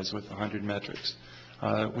you guys with 100 metrics.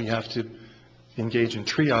 We have to engage in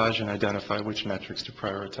triage and identify which metrics to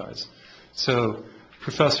prioritize. So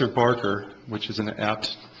Professor Barker, which is an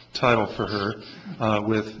apt title for her,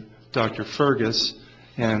 with Dr. Fergus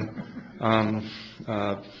and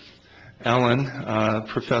Alan,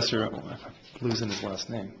 Professor, I'm losing his last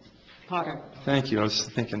name. Potter. Thank you. I was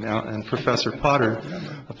thinking now, and Professor Potter,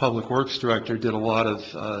 a public works director, did a lot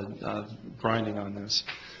of grinding on this.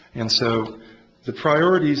 And so the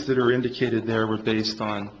priorities that are indicated there were based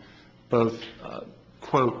on both,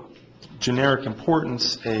 quote, generic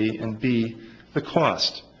importance, A, and B, the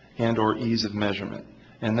cost and or ease of measurement.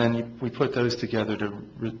 And then we put those together to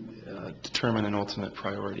determine an ultimate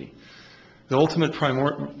priority. The ultimate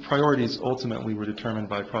priorities ultimately were determined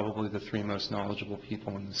by probably the 3 most knowledgeable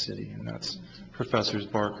people in the city, and that's Professors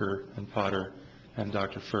Barker and Potter and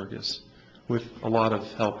Dr. Fergus, with a lot of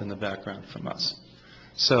help in the background from us.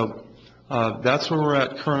 So that's where we're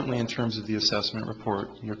at currently in terms of the assessment report.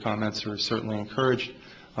 Your comments are certainly encouraged.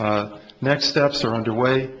 Next steps are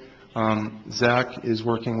underway. Zach is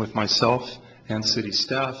working with myself and city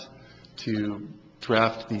staff to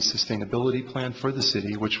draft the sustainability plan for the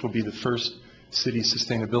city, which will be the first city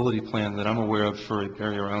sustainability plan that I'm aware of for a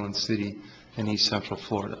barrier island city in East Central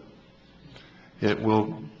Florida. It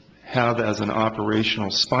will have as an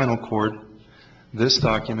operational spinal cord this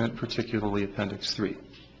document, particularly Appendix 3.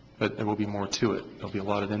 But there will be more to it. There'll be a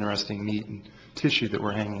lot of interesting meat and tissue that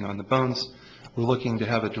we're hanging on the bones. We're looking to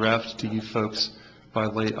have a draft to you folks by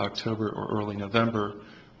late October or early November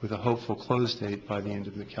with a hopeful close date by the end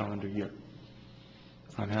of the calendar year.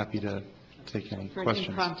 I'm happy to take any For an questions.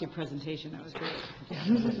 impromptu presentation, that was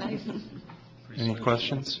great. Nice. Any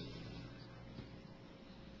questions?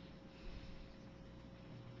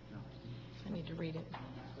 I need to read it.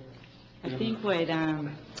 I think what,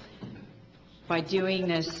 by doing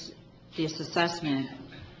this assessment,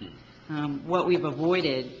 what we've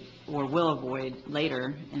avoided or will avoid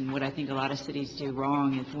later, and what I think a lot of cities do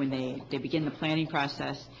wrong, is when they begin the planning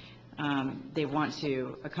process, they want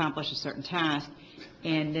to accomplish a certain task,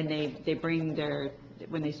 and then they bring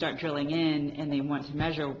when they start drilling in and they want to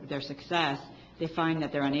measure their success, they find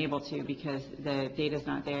that they're unable to because the data's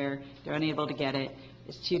not there, they're unable to get it,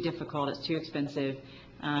 it's too difficult, it's too expensive,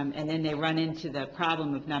 and then they run into the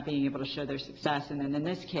problem of not being able to show their success. And then in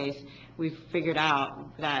this case, we've figured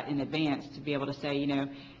out that in advance to be able to say,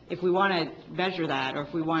 if we want to measure that, or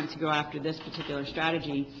if we want to go after this particular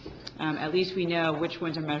strategy, at least we know which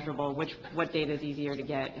ones are measurable, what data is easier to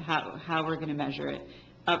get, how we're going to measure it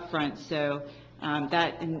up front. So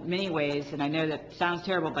that in many ways, and I know that sounds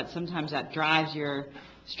terrible, but sometimes that drives your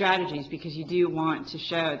strategies, because you do want to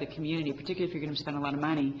show the community, particularly if you're going to spend a lot of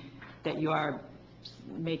money, that you are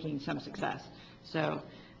making some success. So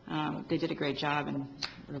they did a great job, and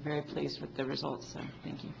we're very pleased with the results, so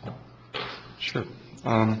thank you. Sure.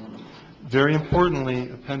 Very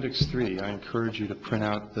importantly, Appendix 3, I encourage you to print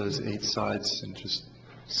out those 8 sides and just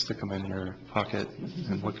stick them in your pocket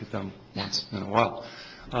and look at them once in a while.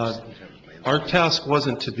 Our task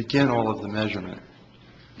wasn't to begin all of the measurement.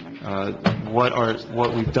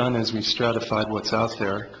 What we've done is we stratified what's out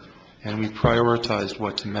there, and we prioritized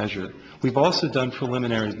what to measure. We've also done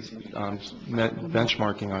preliminary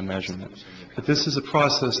benchmarking on measurement, but this is a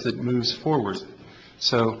process that moves forward.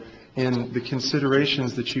 So in the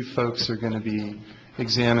considerations that you folks are going to be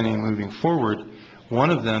examining moving forward, one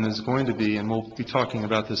of them is going to be, and we'll be talking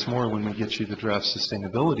about this more when we get you the draft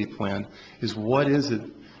sustainability plan, is what is it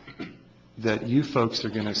that you folks are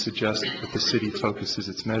going to suggest that the city focuses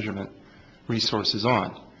its measurement resources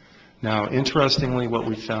on. Now, interestingly, what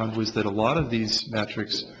we found was that a lot of these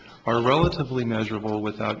metrics are relatively measurable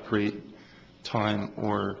without great time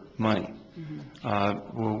or money.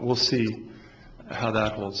 We'll see how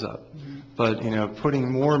that holds up. But,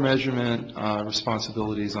 putting more measurement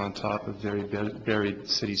responsibilities on top of very buried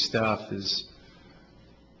city staff is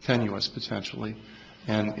tenuous, potentially.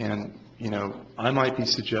 And I might be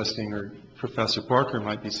suggesting, or Professor Barker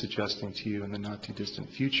might be suggesting to you in the not-too-distant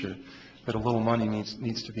future, that a little money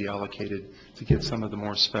needs to be allocated to get some of the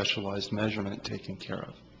more specialized measurement taken care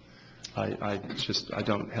of. I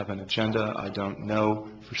don't have an agenda. I don't know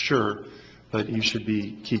for sure, but you should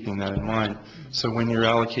be keeping that in mind. So when you're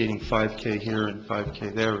allocating 5K here and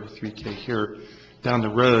 5K there, or 3K here, down the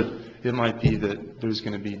road, it might be that there's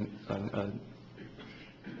going to be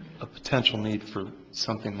a potential need for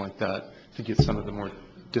something like that to get some of the more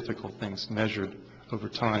difficult things measured over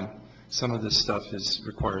time. Some of this stuff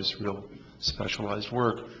requires real specialized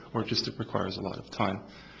work, or just it requires a lot of time.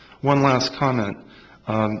 One last comment.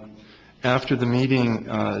 After the meeting,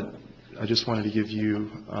 I just wanted to give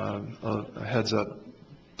you a heads up,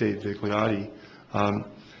 Dave Vigliotti.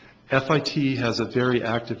 FIT has a very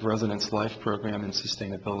active residence life program in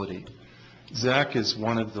sustainability. Zach is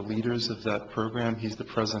one of the leaders of that program. He's the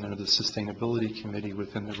president of the sustainability committee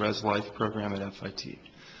within the Res Life program at FIT.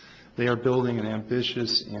 They are building an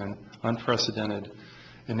ambitious and unprecedented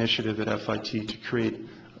initiative at FIT to create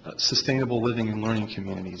sustainable living and learning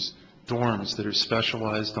communities, dorms that are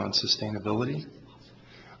specialized on sustainability.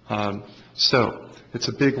 So it's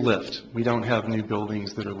a big lift. We don't have new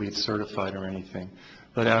buildings that are LEED certified or anything.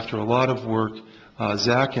 But after a lot of work,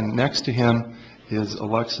 Zach, and next to him is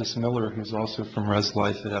Alexis Miller, who's also from Res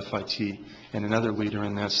Life at FIT, and another leader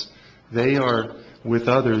in this. They are, with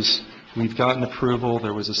others, we've gotten approval.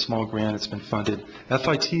 There was a small grant. It's been funded.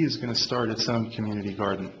 FIT is going to start its own community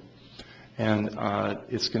garden. And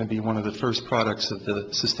it's going to be one of the first products of the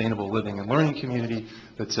sustainable living and learning community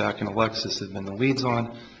that Zach and Alexis have been the leads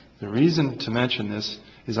on. The reason to mention this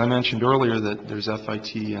is I mentioned earlier that there's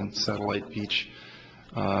FIT and Satellite Beach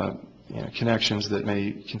connections that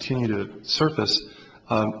may continue to surface.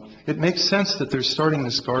 It makes sense that they're starting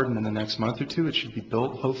this garden in the next month or two. It should be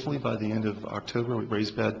built hopefully by the end of October with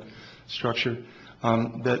raised bed structure.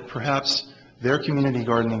 that perhaps their community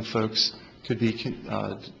gardening folks could be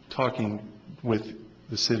talking with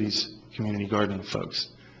the city's community gardening folks.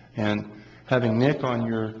 And having Nick on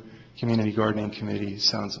your community gardening committee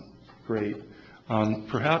sounds great.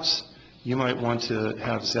 Perhaps you might want to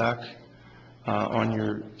have Zach on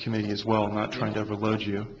your committee as well, not trying to overload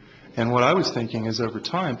you. And what I was thinking is over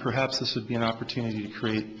time, perhaps this would be an opportunity to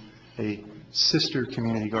create a sister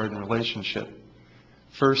community garden relationship.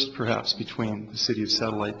 First, perhaps between the city of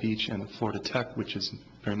Satellite Beach and Florida Tech, which is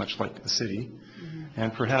very much like the city.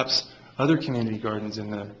 And perhaps other community gardens in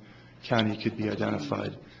the county could be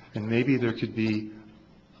identified. And maybe there could be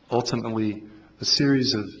ultimately a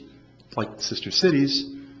series of, like sister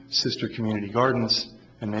cities, sister community gardens,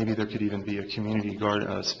 and maybe there could even be a community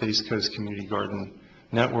garden, Space Coast Community Garden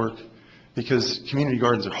Network, because community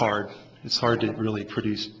gardens are hard. It's hard to really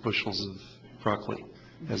produce bushels of broccoli,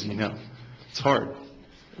 as you know. It's hard.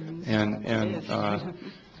 And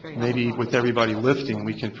maybe with everybody lifting,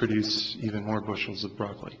 we can produce even more bushels of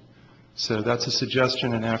broccoli. So that's a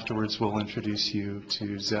suggestion, and afterwards we'll introduce you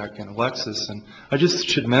to Zach and Alexis. And I just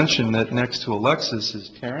should mention that next to Alexis is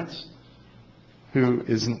Terrence, who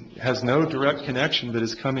has no direct connection, but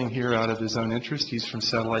is coming here out of his own interest. He's from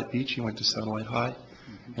Satellite Beach. He went to Satellite High,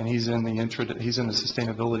 and he's in the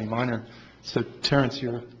sustainability minor. So Terrence,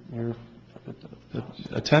 your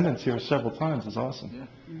attendance here several times is awesome.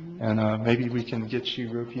 And maybe we can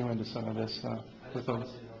rope you into some of this with us.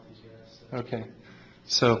 Okay.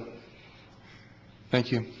 So,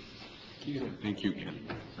 thank you. Thank you, Ken.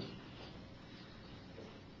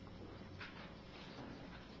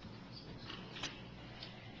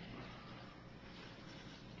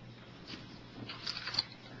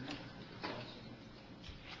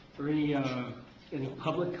 Are any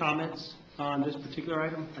public comments on this particular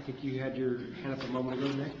item? I think you had your hand up a moment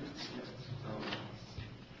ago, Nick.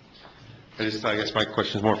 I guess my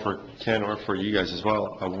question is more for Ken or for you guys as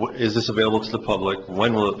well. Is this available to the public?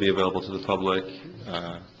 When will it be available to the public?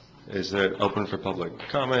 Is it open for public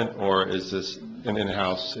comment, or is this an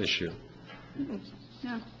in-house issue?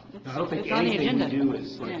 No, I don't think it's on the anything agenda. we do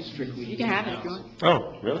is like strictly. You can have it if you want.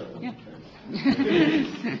 Oh, really? Yeah.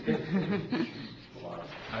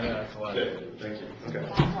 I know, that's a lot. Thank you. Okay.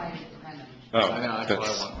 I know, that's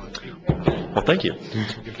what I want. Well, thank you.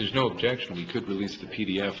 If there's no objection, we could release the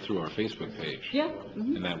PDF through our Facebook page. Yeah.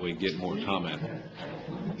 And that way get more comment.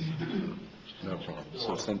 No problem.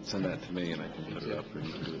 So send that to me and I can put it up or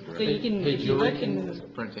you can do it So directly. you can, if you look in,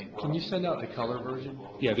 Printing. Can you send out a color version?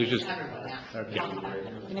 Yeah, there's just,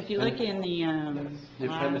 and if you look in the,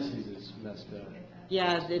 appendices is messed up.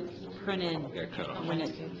 yeah, it's printed Yeah, cut off. when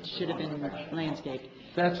it should have been landscape.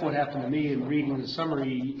 That's what happened to me in reading the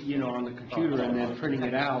summary, on the computer and then printing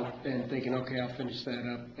it out and thinking, okay, I'll finish that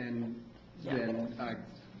up, and then I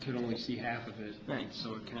could only see half of it. Right.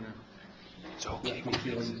 So it kind of left me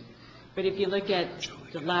feeling. But if you look at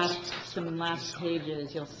some last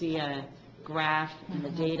pages, you'll see a graph and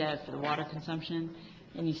the data for the water consumption,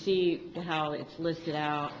 and you see how it's listed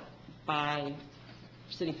out by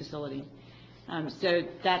city facility. So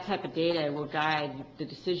that type of data will guide the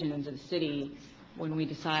decisions of the city when we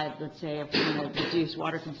decide, let's say, if we're going to reduce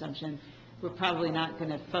water consumption. We're probably not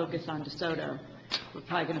going to focus on DeSoto. We're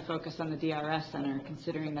probably going to focus on the DRS center,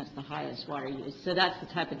 considering that's the highest water use. So that's the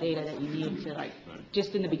type of data that you need to,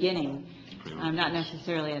 just in the beginning, not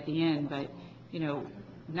necessarily at the end, but,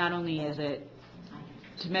 not only is it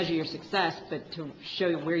to measure your success, but to show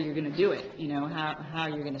you where you're going to do it, how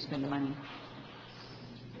you're going to spend the money.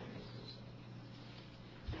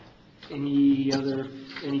 Any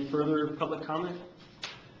further public comment?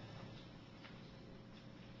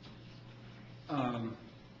 I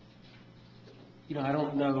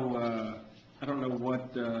don't know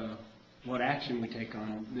what action we take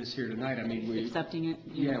on this here tonight. I mean, Accepting it?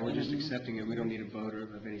 Yeah, we're just accepting it. We don't need a vote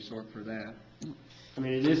of any sort for that. I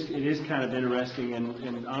mean, it is kind of interesting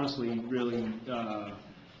and honestly really,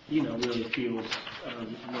 really feels, I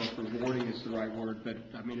don't know if rewarding is the right word, but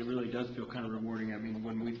I mean, it really does feel kind of rewarding. I mean,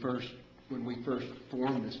 when we first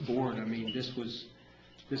formed this board, I mean, this was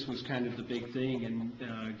kind of the big thing, and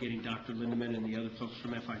getting Dr. Lindemann and the other folks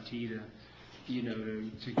from FIT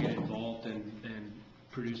to get involved and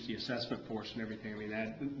produce the assessment for us and everything. I mean,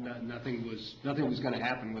 nothing was going to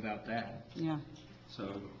happen without that. Yeah.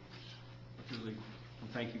 So, really,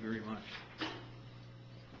 thank you very much.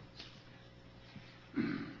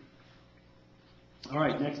 All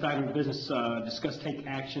right, next item of business, discuss take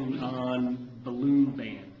action on balloon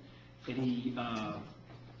ban. Any, do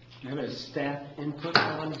you have a staff input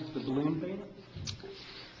on the balloon ban?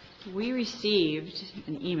 We received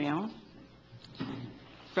an email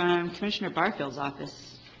from Commissioner Barfield's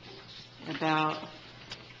office about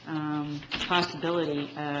possibility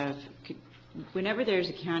of, whenever there's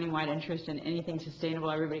a countywide interest in anything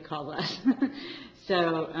sustainable, everybody calls us.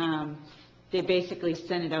 So they basically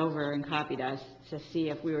sent it over and copied us to see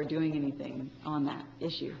if we were doing anything on that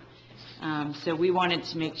issue. So we wanted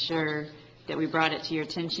to make sure that we brought it to your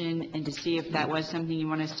attention and to see if that was something you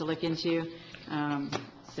want us to look into.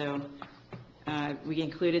 So we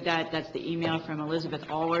included that. That's the email from Elizabeth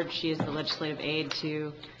Allward. She is the legislative aide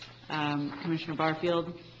to Commissioner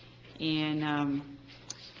Barfield. And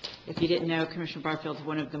if you didn't know, Commissioner Barfield is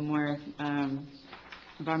one of the more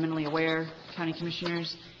environmentally aware county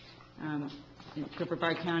commissioners in Clifford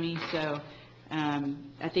Bar County. So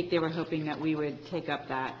I think they were hoping that we would take up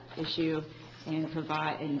that issue and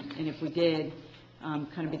provide, and if we did,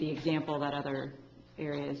 kind of be the example that other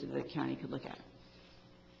areas of the county could look at.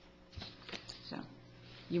 So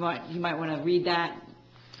you might want to read that,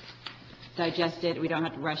 digest it. We don't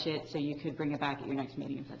have to rush it, so you could bring it back at your next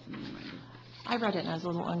meeting if that's something you want to do. I read it and I was a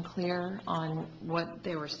little unclear on what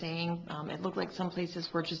they were saying. It looked like some places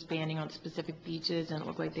were just banning on specific beaches, and it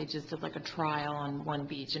looked like they just did like a trial on one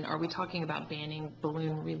beach. And are we talking about banning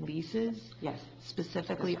balloon releases? Yes.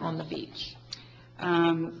 Specifically on the beach?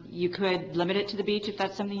 You could limit it to the beach if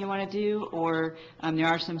that's something you want to do, or there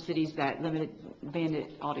are some cities that ban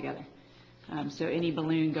it altogether. So any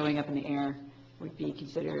balloon going up in the air would be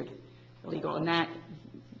considered illegal. And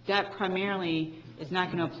that primarily is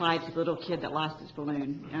not going to apply to the little kid that lost his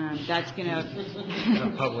balloon. That's going to,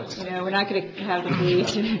 we're not going to have the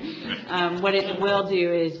police. What it will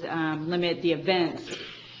do is limit the events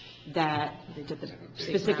that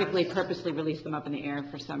specifically purposely release them up in the air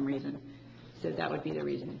for some reason. So that would be the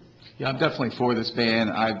reason. Yeah, I'm definitely for this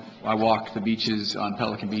ban. I walk the beaches on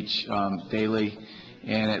Pelican Beach daily,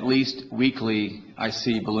 and at least weekly I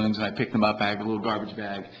see balloons and I pick them up. I have a little garbage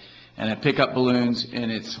bag, and I pick up balloons,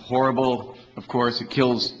 and it's horrible. Of course, it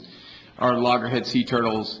kills our loggerhead sea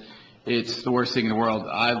turtles. It's the worst thing in the world.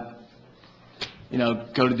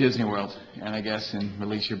 Go to Disney World, and I guess, and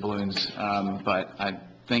release your balloons. But I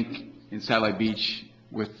think in Satellite Beach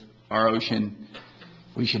with our ocean,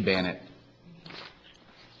 we should ban it.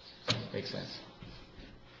 Makes sense.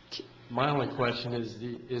 My only question is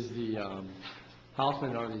how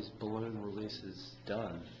often are these balloon releases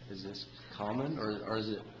done? Is this common, or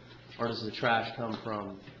does the trash come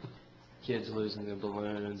from kids losing their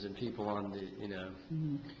balloons and people on the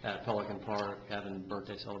at Pelican Park having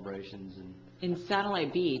birthday celebrations? And in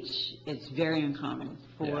Satellite Beach, it's very uncommon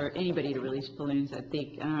for anybody to release balloons. I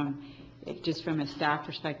think just from a staff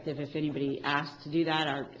perspective, if anybody asked to do that,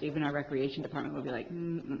 even our recreation department would be like,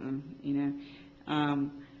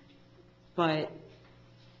 But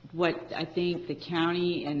what I think the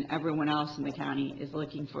county and everyone else in the county is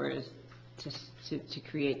looking for is to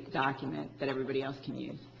create a document that everybody else can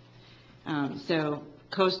use. So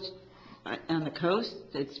on the coast,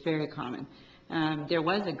 it's very common. There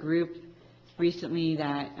was a group recently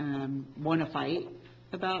that won a fight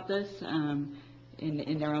about this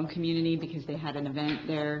in their own community because they had an event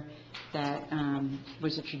there that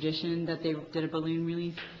was a tradition that they did a balloon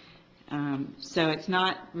release. So it's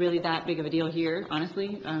not really that big of a deal here,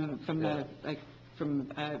 honestly, from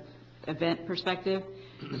a event perspective.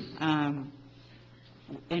 And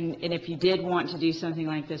if you did want to do something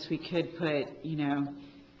like this, we could put,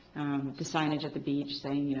 the signage at the beach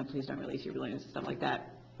saying, please don't release your balloons and stuff like that.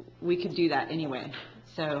 We could do that anyway.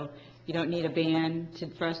 So you don't need a ban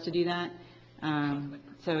for us to do that.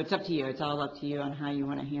 So it's up to you. It's all up to you on how you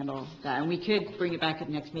want to handle that. And we could bring it back at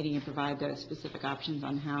the next meeting and provide those specific options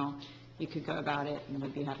on how you could go about it, and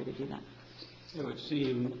we'd be happy to do that. It would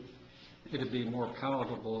seem it'd be more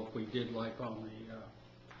palatable if we did like on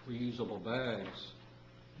the reusable bags,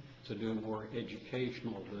 to do more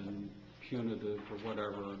educational than punitive or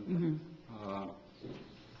whatever. Mm-hmm.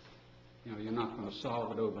 You're not going to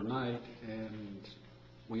solve it overnight, and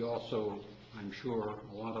we also, I'm sure,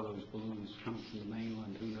 a lot of those balloons come from the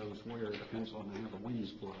mainland, who knows where, it depends on how the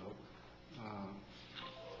winds blow.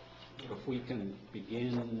 If we can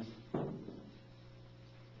begin,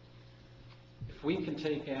 if we can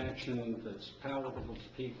take action that's palatable to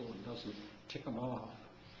people and doesn't tick them off,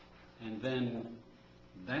 and then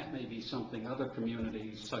that may be something other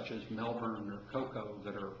communities such as Melbourne or Cocoa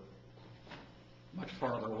that are much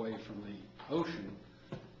farther away from the ocean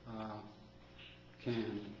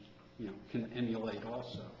can emulate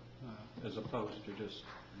also, as opposed to just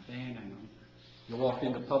banning them. You walk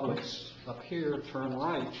into Publix up here, turn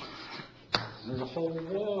right, and there's a whole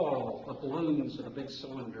wall of balloons and a big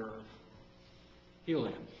cylinder of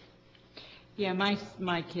helium. Yeah,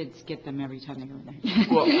 my kids get them every time they go in there.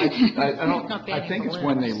 Well, I don't, Not I banning think it's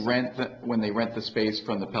when they rent the space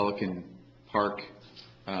from the Pelican Park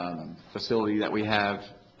facility that we have.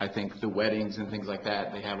 I think the weddings and things like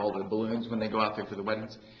that, they have all the balloons when they go out there for the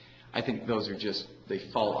weddings. I think those are just, they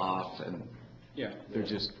fall off and Yeah. they're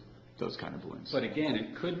just those kind of balloons. But again,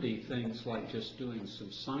 it could be things like just doing some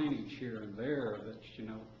signage here and there that,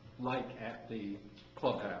 like at the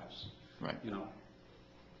clubhouse. Right.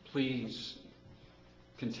 Please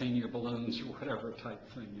continue balloons or whatever type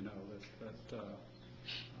thing, that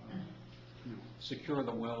secure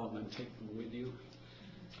the well and then take them with you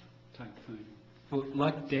type thing. Well,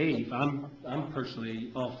 like Dave, I'm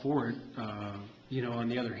personally all for it. On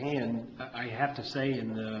the other hand, I have to say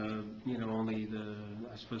in the, only the,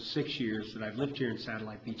 I suppose, 6 years that I've lived here in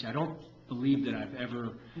Satellite Beach, I don't believe that I've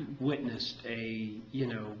ever witnessed a,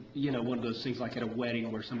 one of those things like at a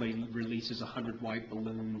wedding where somebody releases 100 white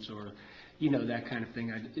balloons or, that kind of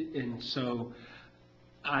thing. And so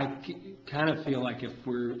I kind of feel like if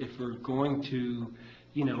we're going to,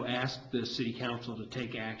 ask the city council to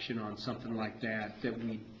take action on something like that, that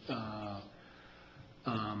we,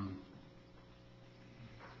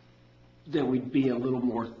 that we'd be a little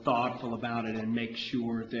more thoughtful about it and make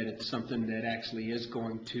sure that it's something that actually is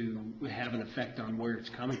going to have an effect on where it's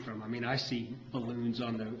coming from. I mean, I see balloons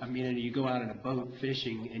and you go out in a boat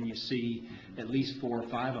fishing and you see at least 4 or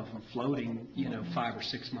 5 of them floating, 5 or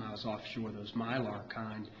 6 miles offshore, those Mylar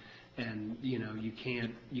kind. And, you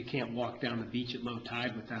can't walk down the beach at low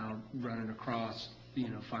tide without running across,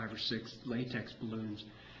 5 or 6 latex balloons.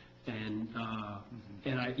 And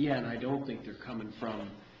I don't think they're coming from,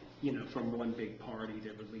 from one big party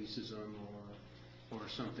that releases them or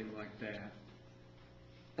something like that.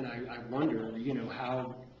 And I wonder,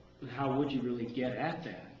 how would you really get at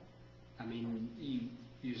that? I mean,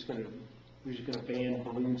 you're just gonna ban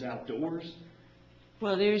balloons outdoors?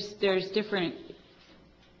 Well, there's different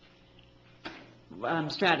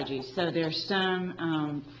strategies. So there's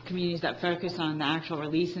some communities that focus on the actual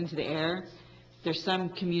release into the air. There's some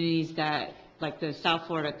communities that, like the South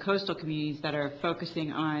Florida coastal communities, that are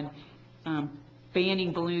focusing on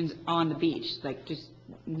banning balloons on the beach, like just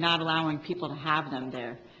not allowing people to have them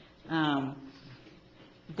there.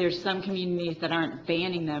 There's some communities that aren't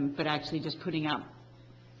banning them, but actually just putting out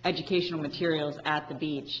educational materials at the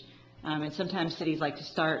beach. And sometimes cities like to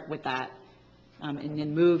start with that and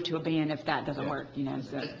then move to a ban if that doesn't work, so.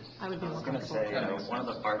 I would be more going to comfortable. say, one of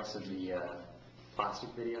the parts of the plastic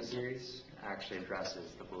video series actually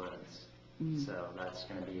addresses the balloons. So that's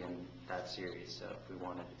going to be in that series. So if we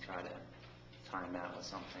wanted to try to time that with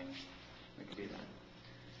something, we could do that.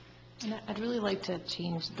 And I'd really like to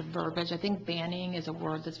change the verbiage. I think banning is a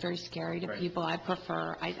word that's very scary to people. I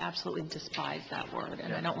absolutely despise that word,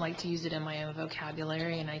 and I don't like to use it in my own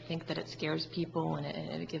vocabulary, and I think that it scares people, and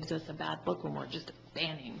it gives us a bad look when we're just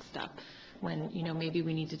banning stuff, when, maybe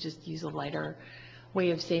we need to just use a lighter way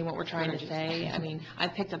of saying what we're trying to say. I mean,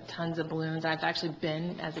 I've picked up tons of balloons. I've actually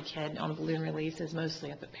been, as a kid, on balloon releases,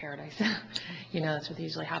 mostly up at Paradise. That's what they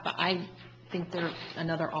usually happen. I think they're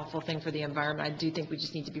another awful thing for the environment. I do think we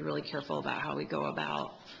just need to be really careful about how we go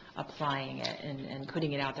about applying it and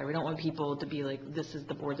putting it out there. We don't want people to be like, this is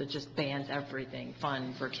the board that just bans everything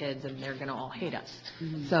fun for kids and they're going to all hate us.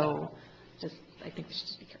 So I think we should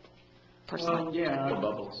just be careful, personally. Well, yeah. The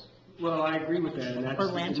bubbles. Well, I agree with that, and Or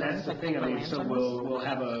lanterns, that's the thing. I mean, so lanterns.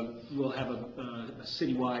 we'll have a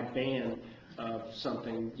citywide ban of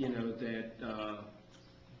something,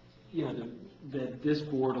 that this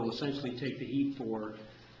board will essentially take the heat for,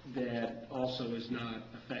 that also is not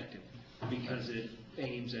effective because it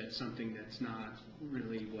aims at something that's not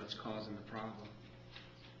really what's causing the problem.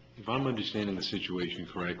 If I'm understanding the situation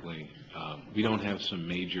correctly, we don't have some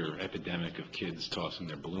major epidemic of kids tossing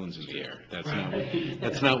their balloons in the air.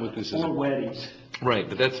 That's not what this is. Or weddings. Right,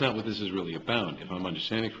 but that's not what this is really about. If I'm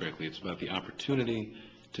understanding correctly, it's about the opportunity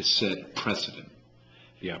to set precedent,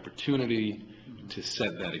 the opportunity to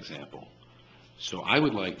set that example. So I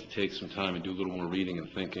would like to take some time and do a little more reading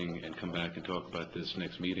and thinking and come back and talk about this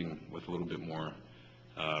next meeting with a little bit more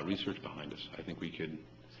research behind us. I think we could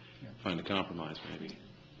find a compromise maybe.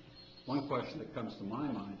 One question that comes to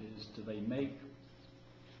my mind is, do they make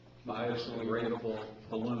biodegradable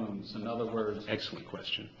balloons? In other words, excellent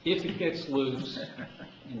question. If it gets loose,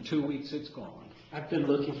 in 2 weeks it's gone. I've been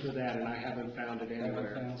looking for that and I haven't found it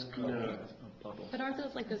anywhere. No. But aren't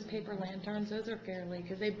those like those paper lanterns? Those are fairly,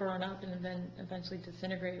 because they burn up and then eventually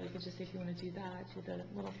disintegrate. We could just, if you want to do that, do the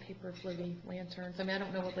little paper floaty lanterns. I mean, I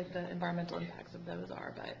don't know what like the environmental impacts of those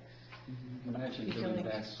are, but Imagine doing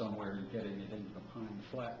that somewhere and getting it into the Pine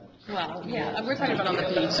Flatwoods. Well, yeah, we're talking about on the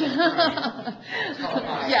beach.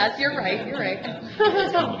 Yes, you're right, you're right.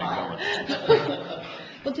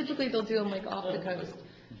 Well, typically they'll do them like off the coast.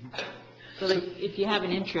 So if you have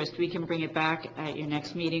an interest, we can bring it back at your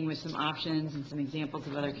next meeting with some options and some examples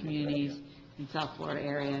of other communities in South Florida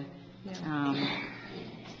area.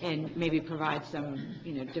 And maybe provide some,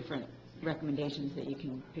 different recommendations that you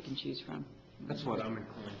can pick and choose from. That's what I'm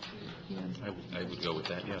inclined to. I would go with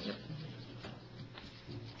that, yes.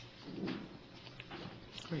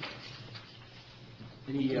 Great.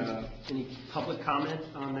 Any public comment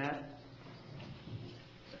on that?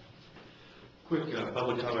 Quick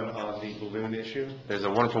public comment on the balloon issue. There's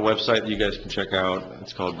a wonderful website that you guys can check out.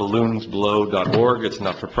 It's called balloonsblow.org. It's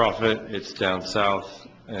not for profit. It's down south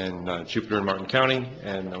in Jupiter and Martin County,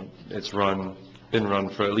 and it's been run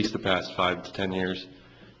for at least the past 5 to 10 years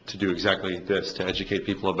to do exactly this, to educate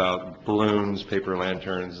people about balloons, paper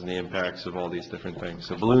lanterns, and the impacts of all these different things.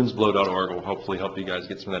 So balloonsblow.org will hopefully help you guys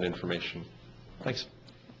get some of that information. Thanks.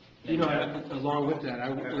 Along with that, I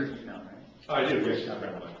do,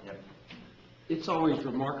 yes. It's always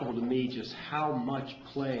remarkable to me just how much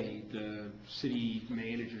play the city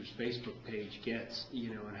manager's Facebook page gets,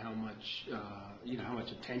 and how much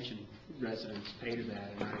attention residents pay to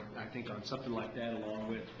that. And I think on something like that, along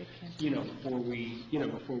with, before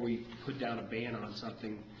we put down a ban on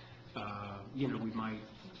something,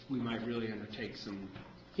 we might really undertake some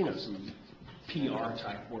PR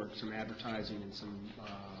type work, some advertising and some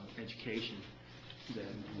education that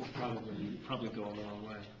will probably go a long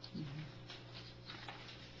way.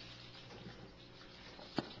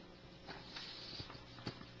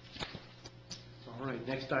 All right,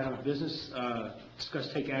 next item of business, discuss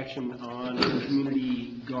take action on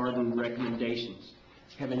community garden recommendations.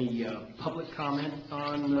 Have any public comment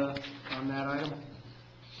on that item?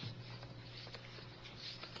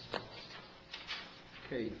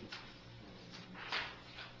 Okay.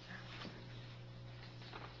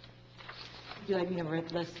 Would you like me to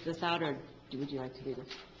list this out, or would you like to do this?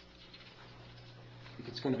 I think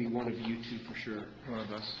it's going to be one of you two for sure. One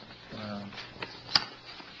of us.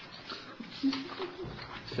 I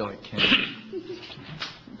feel like Ken.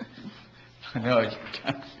 I know, I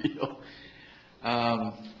kind of feel.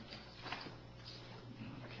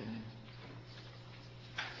 Okay.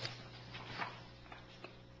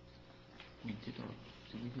 Did we do this?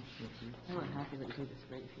 I would happy to do this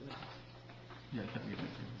right if you would. Yeah, I thought we went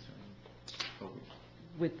through this already.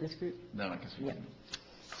 With this group? No, I guess we didn't.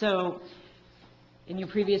 So, in your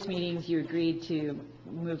previous meetings, you agreed to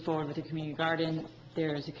move forward with the community garden.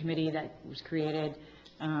 There's a committee that was created,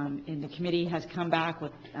 and the committee has come back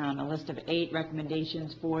with a list of 8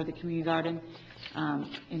 recommendations for the community garden.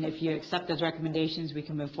 And if you accept those recommendations, we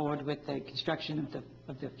can move forward with the construction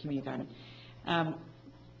of the community garden.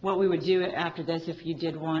 What we would do after this, if you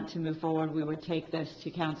did want to move forward, we would take this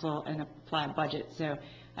to council and apply a budget. So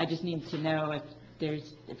I just need to know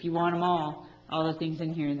if you want them all the things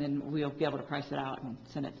in here, and then we'll be able to price it out and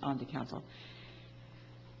send it on to council.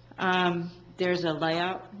 There's a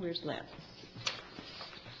layout. Where's the layout?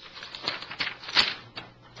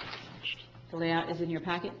 The layout is in your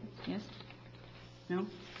packet? Yes? No? I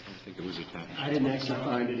think it was a packet. I didn't actually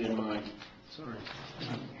find it in mine. Sorry.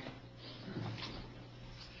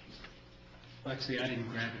 Actually, I didn't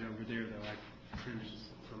grab it over there, though. I printed it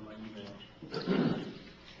from my email.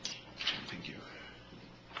 Thank you.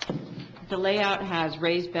 The layout has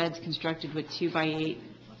raised beds constructed with 2x8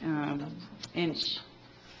 inch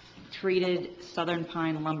treated southern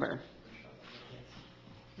pine lumber,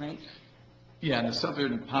 right? Yeah, and the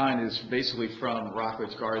southern pine is basically from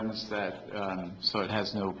Rockledge Gardens that, so it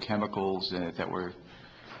has no chemicals in it that were,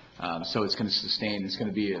 so it's going to sustain, it's going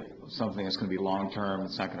to be something that's going to be long-term,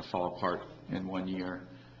 it's not going to fall apart in 1 year.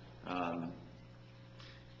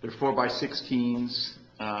 They're 4x16s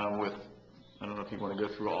with, I don't know if you want to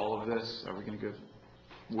go through all of this, are we going to go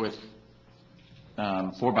with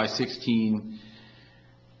 4x16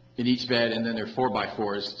 in each bed, and then they're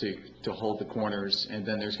 4x4s to hold the corners, and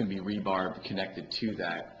then there's going to be rebar connected to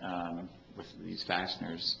that with these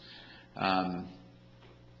fasteners.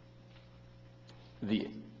 The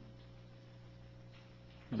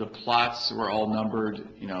plots were all numbered,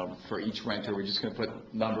 for each renter. We're just going to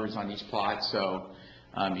put numbers on each plot, so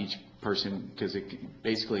each person, because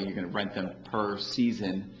basically you're going to rent them per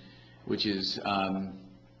season, which is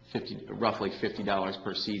roughly $50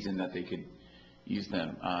 per season that they could use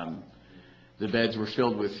them. The beds were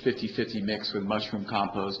filled with 50-50 mix with mushroom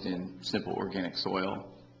compost and simple organic soil.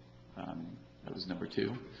 That was number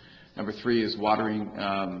 2. Number 3 is watering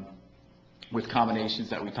with combinations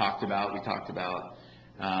that we talked about. We talked about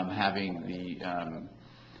having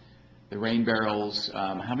the rain barrels.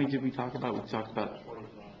 How many did we talk about? We talked about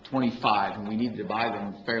 25, and we needed to buy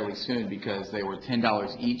them fairly soon because they were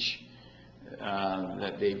 $10 each.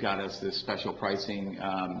 That they've got us this special pricing.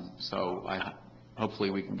 So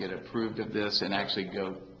hopefully we can get approved of this and actually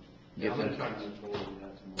go get I'm them. going to try to move forward with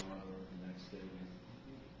that tomorrow or the next day.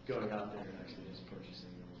 Going out there and actually just purchasing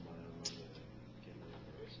them on my own to get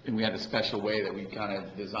reimbursed. And we had a special way that we kind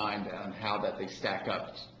of designed on how that they stack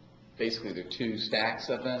up. Basically, there are 2 stacks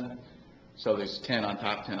of them. So there's 10 on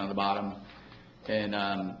top, 10 on the bottom.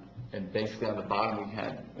 And basically on the bottom we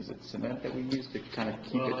had, was it cement that we used to kind of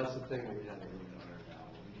keep it? Well, that's the thing that we haven't really ironed out.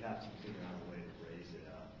 We have to figure out a way to raise it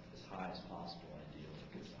up as high as possible, ideally,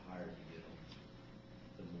 because the higher you get them,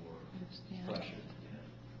 the more pressure you get.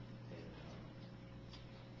 And,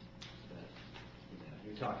 but,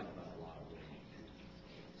 you're talking about a lot of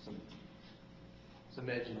weight, some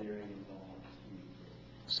engineering involved.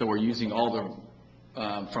 So we're using all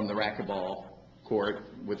the, from the racquetball court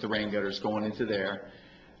with the rain gutters going into there.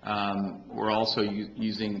 We're also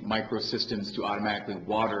using microsystems to automatically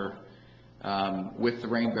water with the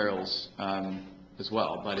rain barrels as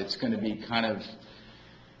well. But it's going to be kind of,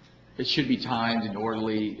 it should be timed and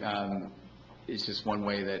orderly. It's just one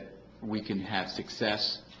way that we can have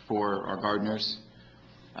success for our gardeners.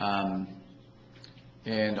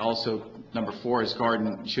 And also, number 4 is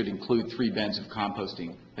garden should include 3 bins of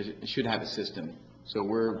composting. It should have a system. So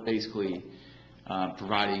we're basically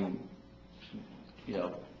providing,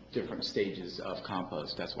 different stages of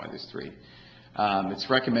compost. That's why there's 3. It's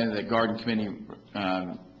recommended that garden committee,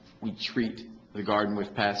 we treat the garden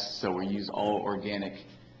with pests, so we use all organic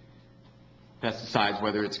pesticides,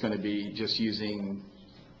 whether it's going to be just using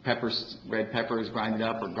peppers, red peppers grinded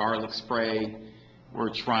up, or garlic spray.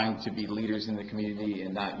 We're trying to be leaders in the community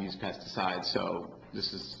and not use pesticides, so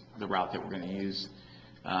this is the route that we're going to use.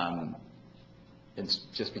 It's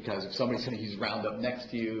just because if somebody's going to use Roundup next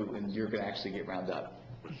to you, and you're going to actually get Roundup.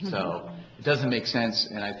 So it doesn't make sense,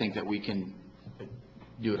 and I think that we can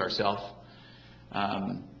do it ourselves.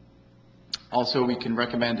 Also, we can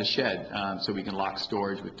recommend a shed, so we can lock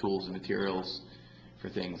storage with tools and materials for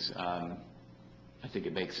things. I think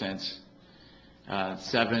it makes sense.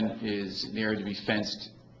 7 is an area to be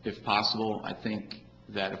fenced if possible. I think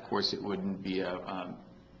that, of course, it wouldn't be it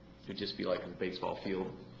would just be like a baseball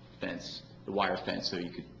field fence, the wire fence, so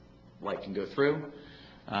light can go through.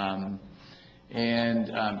 And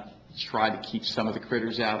try to keep some of the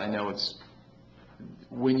critters out. I know it's,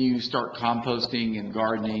 when you start composting and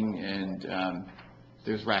gardening, and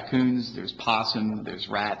there's raccoons, there's possum, there's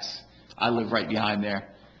rats. I live right behind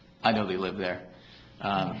there. I know they live there.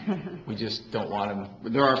 We just don't want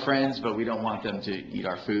them. They're our friends, but we don't want them to eat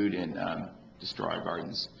our food and destroy our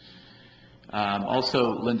gardens.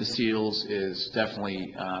 Also, Linda Seals is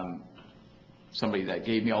definitely somebody that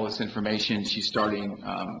gave me all this information. She's starting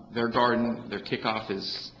their garden. Their kickoff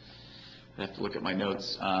is, I have to look at my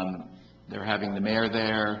notes. They're having the mayor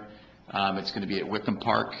there. It's going to be at Wickham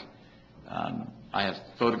Park. I have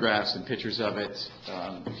photographs and pictures of it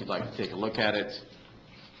if you'd like to take a look at it.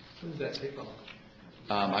 When does that kick off?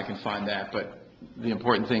 I can find that, but the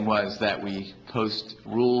important thing was that we post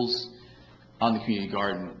rules on the community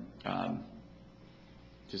garden,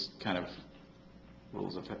 just kind of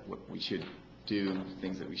rules of what we should do,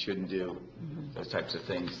 things that we shouldn't do, those types of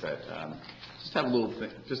things that, just have a little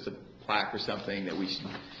thing, just a plaque or something that we should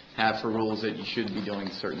have for rules that you shouldn't be doing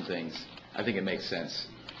certain things. I think it makes sense.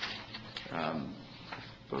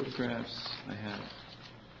 Photographs, I have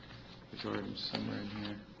the garden somewhere in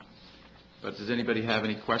here. But does anybody have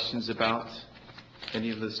any questions about any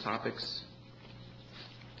of those topics?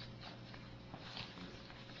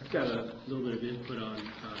 I've got a little bit of input on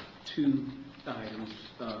 2 items.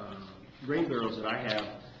 Rain barrels that I have,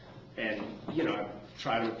 and, I've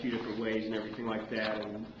tried them a few different ways and everything like that,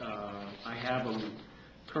 and I have them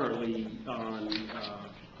currently on,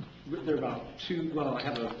 they're about 2, well, I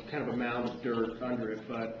have a kind of a mound of dirt under it,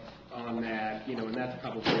 but on that, and that's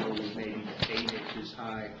probably only maybe 8 inches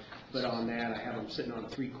high, but on that, I have them sitting on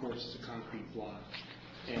 3 courses of concrete block.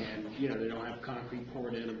 And, they don't have concrete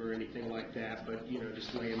poured in them or anything like that, but,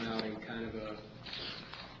 just lay them out in kind of a,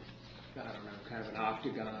 I don't know, kind of an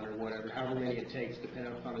octagon or whatever, however many it takes,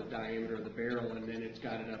 depending upon the diameter of the barrel, and then it's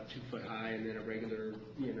got it up 2 foot high, and then a regular,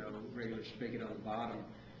 regular spigot on the bottom.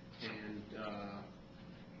 And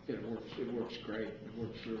it works great. It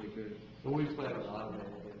works really good. Well, we plan on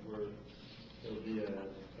automating it, where it'll be a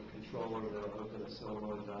controller that'll hook in a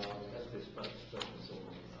solenoid valve. It has to be a special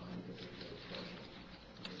solenoid valve because there's no pressure.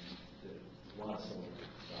 A lot of solenoid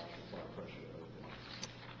valves require pressure to open.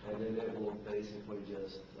 And then it will basically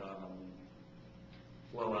just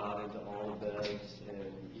flow out into all the beds,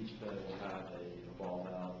 and each bed will have a ball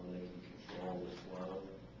valve where they can control the flow,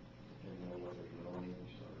 depending on whether they're growing or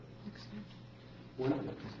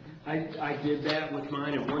I did that with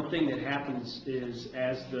mine, and one thing that happens is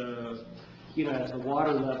as the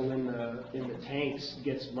water level in the tanks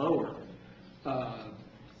gets lower,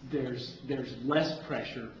 there's less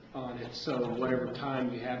pressure on it, so whatever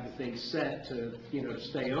time you have the thing set to,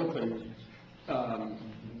 stay open,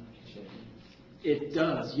 it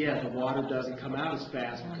does, the water doesn't come out as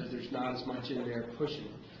fast because there's not as much in there pushing.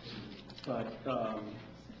 But,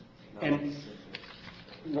 and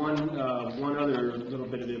one other little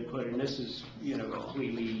bit of input, and this is,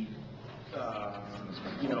 completely,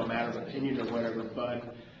 a matter of opinion or whatever,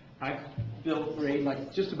 but I've built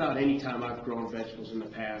like just about any time I've grown vegetables in the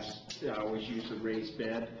past, I always use a raised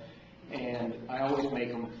bed, and I always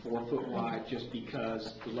make them 4 foot wide just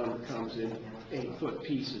because the lumber comes in 8 foot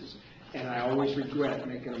pieces. And I always regret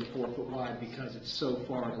making them 4 foot wide because it's so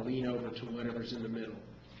far to lean over to whatever's in the middle.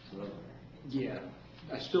 Yeah,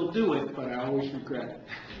 I still do it, but I always regret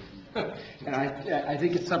it. And I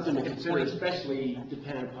think it's something to consider, especially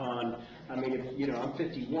depending upon, if, I'm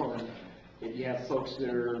 51, if you have folks that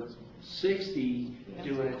are 60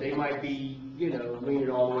 doing it, they might be, leaning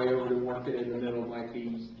all the way over to work it in the middle might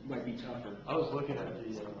be tougher. I was looking at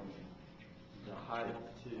the height of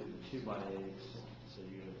the 2x8s, so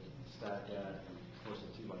you stack that, and of course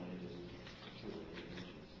the 2x8 is 2 inches.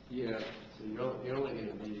 Yeah. So you're only going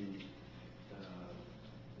to be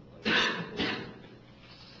like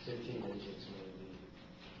 15 inches maybe.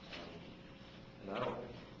 And I don't,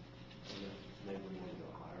 maybe we want to go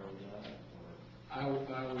higher with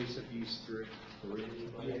that, I always have used 3. or 3.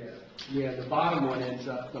 Yeah, the bottom one ends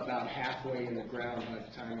up about halfway in the ground by the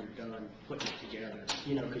time you're done putting it together,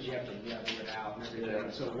 because you have to level it out and everything.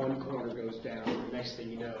 Yeah. So one corner goes down, the next thing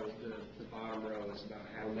you know, the bottom row is about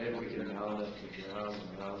Or halfway. maybe we can round up the ground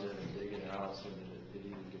around it and dig it out so that it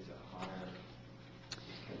even gets it higher.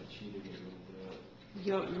 Just kind of cheating it a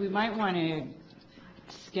little bit. We might want to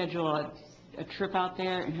schedule a trip out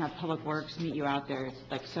there and have Public Works meet you out there.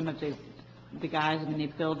 Like some of the guys, they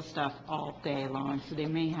build stuff all day long, so they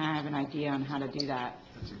may have an idea on how to do that.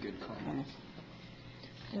 That's a good call.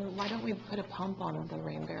 And why don't we put a pump on the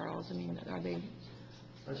rain barrels? Are they,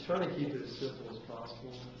 I was trying to keep it as simple as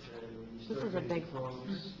possible, and when you This start is a getting big-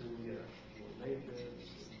 pumps, then you got more maintenance.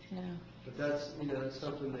 yeah, But that's, that's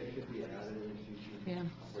something that could be added in the future. Yeah.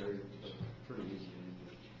 Very, pretty easily.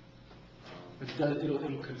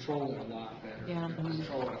 It'll control it a lot better. Yeah. It'll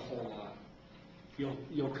control it a whole lot.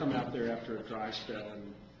 You'll come out there after a dry spell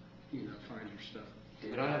and, find your stuff.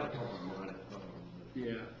 I have a pump of mine at home.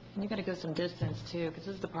 Yeah. and you gotta go some distance too, because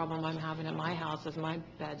this is the problem I'm having at my house, is my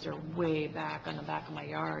beds are way back on the back of my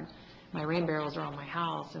yard. My rain barrels are on my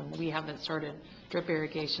house, and we haven't started drip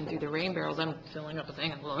irrigation through the rain barrels. I'm filling up a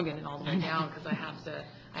thing and lugging it all the way down, because I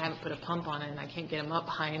haven't put a pump on it, and I can't get them up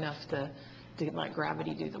high enough to let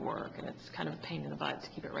gravity do the work, and it's kind of a pain in the butt to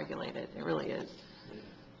keep it regulated. It really is.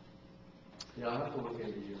 Yeah, I'll have to look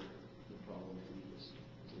into the problem maybe just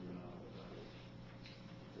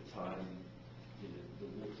the time, the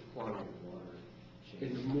quantity of water.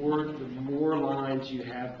 And the more lines you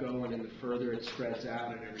have going and the further it spreads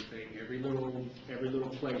out and everything, every little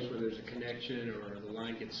place where there's a connection or the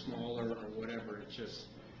line gets smaller or whatever,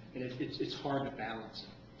 it's hard to balance it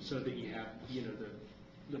so that you have,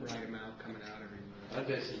 the right amount coming out everywhere. I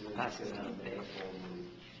basically pass it out of the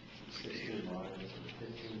 16 lines,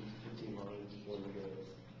 15 lines, one to go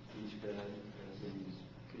each bed, and then you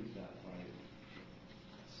keep that line.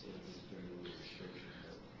 So it's very little restriction,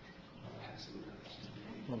 but pass it out.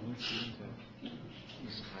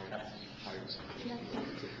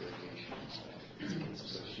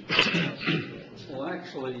 Well,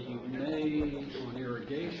 actually, you may, on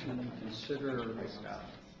irrigation, consider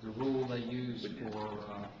the rule they use for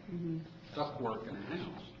ductwork in a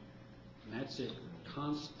house, and that's at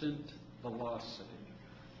constant velocity.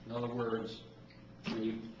 In other words, when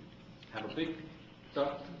you have a big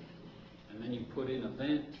duct, and then you put in a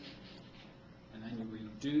vent, and then you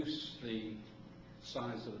reduce the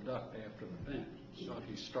size of the duct after the vent. So if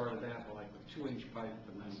you started out like a 2-inch pipe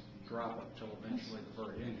and then drop it till eventually the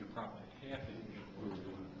very end, you're probably ½ inch.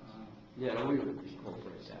 Yeah, we would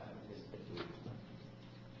incorporate that.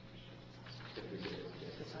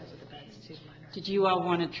 Did you all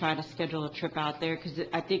want to try to schedule a trip out there? Because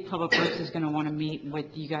I think Public Works is going to want to meet with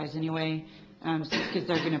you guys anyway, because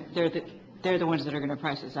they're the ones that are going to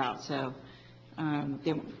price this out. So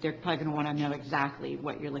they're probably going to want to know exactly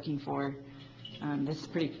what you're looking for. This is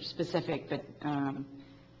pretty specific, but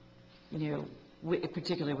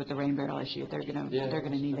particularly with the rain barrel issue, they're gonna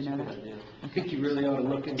need to know that. I think you really ought to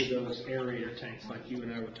look into those aerator tanks like you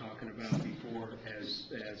and I were talking about before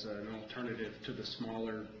as an alternative to the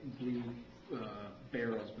smaller blue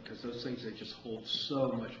barrels, because those things, they just hold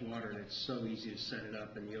so much water and it's so easy to set it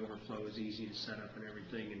up, and the overflow is easy to set up and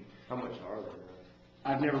everything. And How much are they?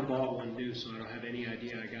 I've never bought one new, so I don't have any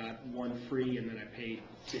idea. I got one free, and then I paid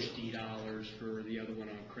 $50 for the other one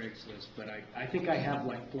on Craigslist, but I think I have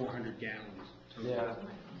like 400 gallons. Yeah.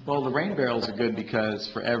 Well, the rain barrels are good because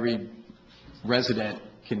for every resident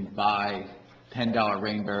can buy $10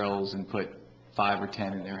 rain barrels and put 5 or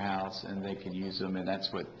 10 in their house, and they can use them, and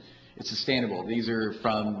that's what, it's sustainable. These are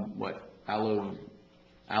from, aloe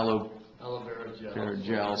vera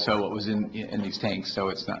gel, so it was in these tanks, so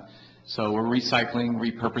it's not, so we're recycling,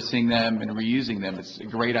 repurposing them, and reusing them. It's a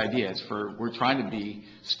great idea. We're trying to be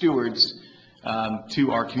stewards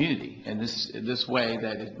to our community in this way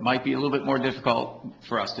that it might be a little bit more difficult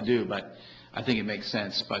for us to do, but I think it makes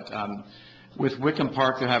sense. But with Wickham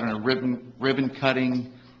Park, they're having a ribbon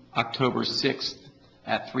cutting October 6th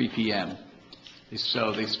at 3 p.m.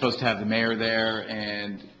 So they're supposed to have the mayor there,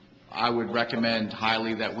 and I would recommend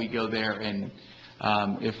highly that we go there, and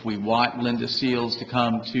if we want Linda Seals to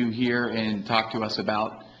come to here and talk to us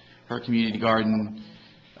about her community garden,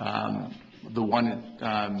 the one at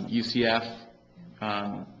UCF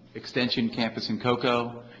Extension Campus in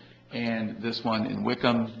Cocoa, and this one in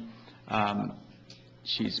Wickham,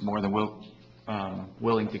 she's more than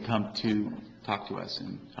willing to come to talk to us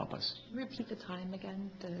and help us. Repeat the time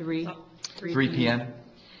again. 3 p.m.,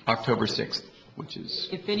 October 6th, which is...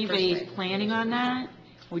 If anybody's planning on that,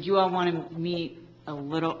 would you all want to meet a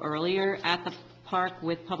little earlier at the park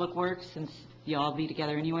with Public Works, since you all be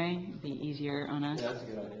together anyway? It'd be easier on us. Yeah, that's a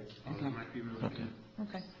good idea. Okay. That might be really good.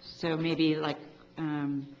 Okay. So maybe like,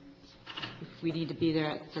 if we need to be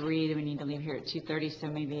there at 3, then we need to leave here at 2:30, so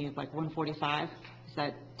maybe like 1:45? Is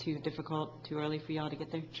that too difficult, too early for y'all to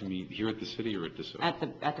get there? To meet here at the city or at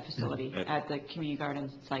the... At the facility, at the community garden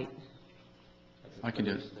site. I can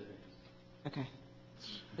do it. Okay.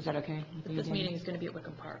 Is that okay? But this meeting is going to be at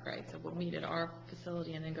Wickham Park, right? So we'll meet at our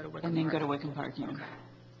facility and then go to Wickham Park. And then go to Wickham Park, yeah. Okay.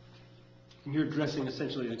 And you're addressing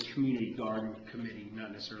essentially the community garden committee,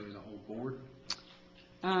 not necessarily the whole board?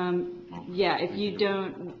 Yeah, if you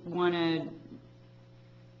don't want to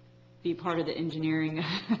be part of the engineering,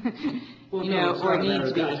 Well, you no, know, it's or not a need matter to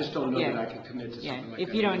of be. that. I just don't know yeah. that I can commit to Yeah, something like that.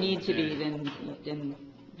 if you don't need to be, then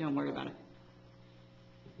don't worry about it.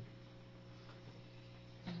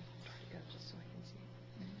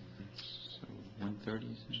 So 1:30,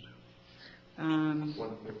 you said?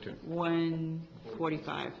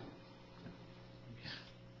 1:45.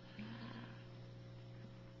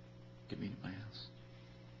 Get me to my house.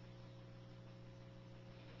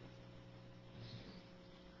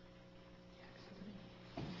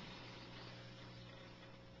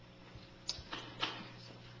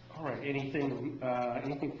 All right,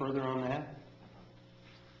 anything further on that?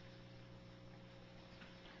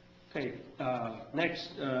 Okay,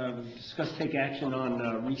 next, discuss take action on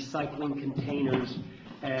recycling containers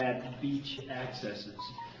at beach accesses.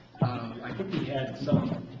 I think we had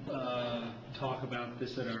some talk about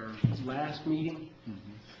this at our last meeting,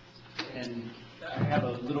 and I have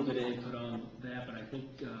a little bit of input on that, but I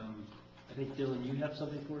think Dylan, you have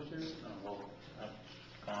something for us there? Well, I've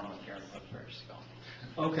gone with your input first, so.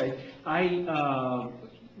 Okay, I,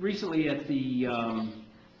 recently at the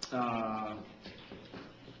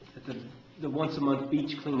once-a-month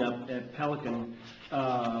beach cleanup at Pelican,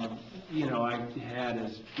 you know, I had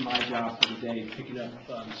as my job for the day picking up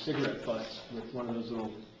cigarette butts with one of those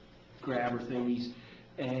little grabber thingies,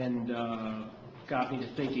 and got me to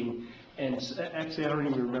thinking, and actually I don't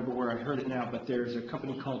even remember where I heard it now, but there's a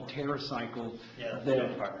company called TerraCycle. Yeah, that's that what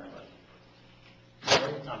I'm partnered with.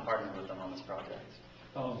 I'm partnered with them on this project.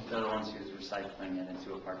 Oh. They're the ones who's recycling it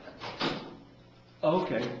into a park bench.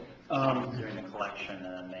 Okay. I'm doing the collection, and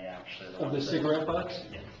then they actually... Of the cigarette butts?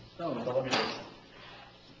 Yeah. Oh. So look at this.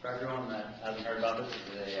 For everyone that hasn't heard about this,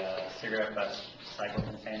 this is a cigarette butt recycle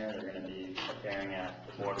container. They're going to be appearing at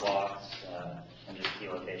boardwalks and just key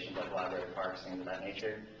locations like library parks, things of that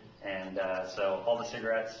nature. And so all the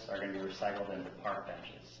cigarettes are going to be recycled into park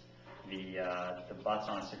benches. The butts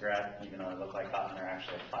on a cigarette, even though they look like cotton, they're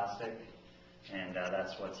actually plastic, and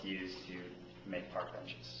that's what's used to make park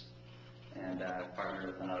benches. And I've partnered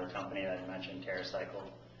with another company that I mentioned, TerraCycle,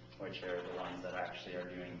 which are the ones that actually are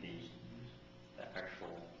doing the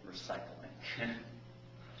actual recycling.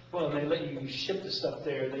 Well, they let you ship the stuff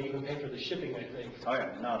there, they even pay for the shipping, I think. Oh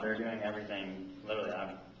yeah, no, they're doing everything, literally,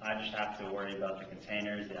 I just have to worry about the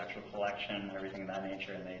containers, the actual collection, everything of that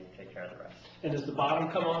nature, and they take care of the rest. And does the bottom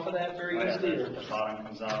come off of that very Oh, yeah, easily? or- the bottom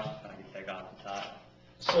comes off, I can take off the top.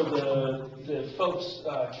 So the folks,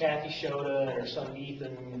 Kathy Shoda and her son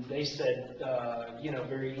Ethan, they said,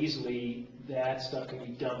 very easily that stuff can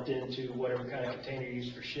be dumped into whatever kind of container you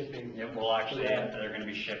use for shipping. Yeah, well, actually, Yeah. they're going to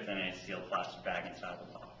be shipped in a sealed plastic bag inside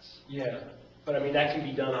the box. Yeah, but I mean, that can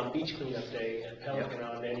be done on beach cleanup day at Pelican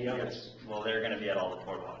Yep. on any others. Yes. Well, they're going to be at all the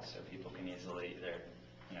boardwalks, so people can easily either,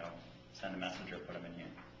 send a message or put them in here.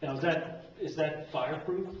 Now, is that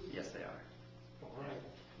fireproof? Yes, they are. All right.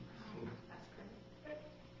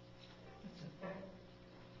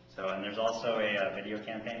 So, and there's also a video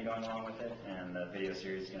campaign going along with it, and the video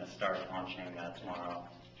series is going to start launching tomorrow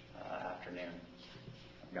afternoon.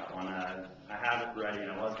 I've got one, I have it ready,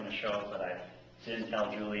 and I was going to show it, but I didn't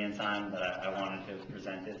tell Julie in time that I wanted to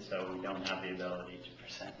present it, so we don't have the ability to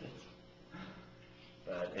present it.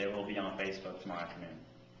 But it will be on Facebook tomorrow afternoon.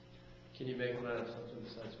 Can you make one out of something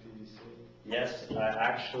besides PVC? Yes, I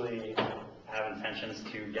actually have intentions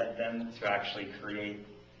to get them to actually create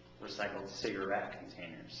recycled cigarette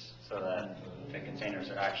containers, so that the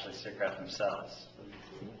containers are actually cigarette themselves.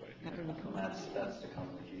 That would be cool. That's to come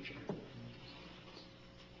in the future.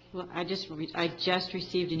 Well, I just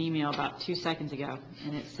received an email about 2 seconds ago,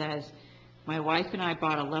 and it says, "My wife and I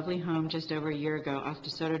bought a lovely home just over a year ago off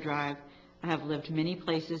DeSoto Drive. I have lived many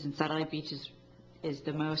places, and Satellite Beach is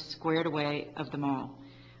the most squared away of them all.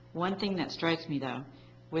 One thing that strikes me, though,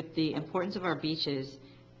 with the importance of our beaches,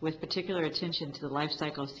 with particular attention to the life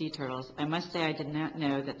cycle of sea turtles, I must say I did not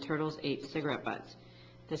know that turtles ate cigarette butts.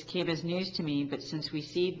 This came as news to me, but since we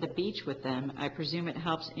seed the beach with them, I presume it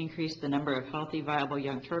helps increase the number of healthy, viable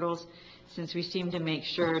young turtles, since we seem to make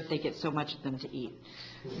sure they get so much of them to eat."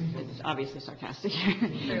 It's obviously sarcastic.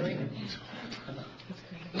 Clearly.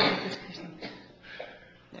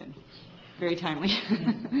 Very timely.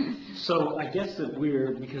 So I guess that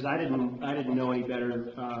because I didn't know any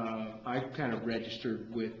better, I kind of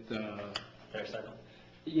registered with, Their cycle?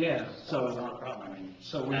 yeah, so. It's not a problem, I mean,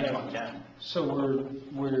 So we anyone have, can. so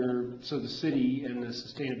so the city and the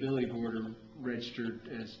sustainability board are registered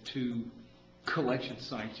as 2 collection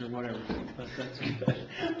sites or whatever, but that's good.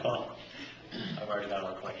 Well, I've already got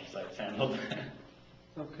our collection sites handled.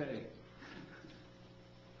 Okay.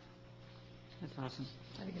 That's awesome.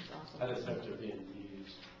 I think it's awesome. I just hope they're being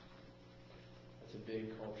used. That's a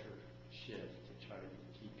big culture shift to try to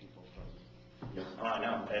keep people from. Oh, I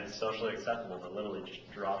know, it's socially acceptable to literally just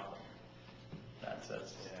drop them.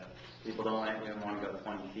 That's, people don't even want to go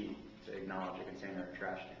 20 feet to acknowledge a container or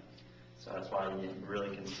trash can. So that's why we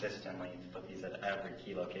really consistently put these at every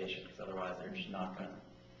key location, because otherwise they're just not going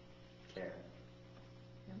to care.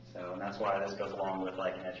 So, and that's why this goes along with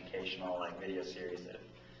like an educational video series that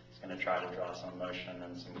is going to try to draw some emotion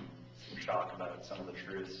and some shock about some of the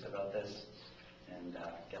truths about this and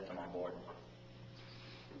get them on board.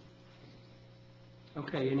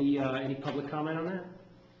 Okay, any public comment on that?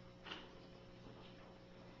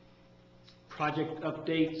 Project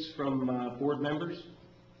updates from board members?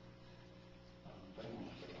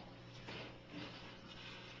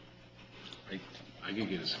 I could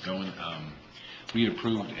get us going. We had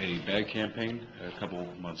approved a bag campaign a couple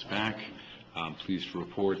months back. I'm pleased to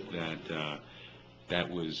report that that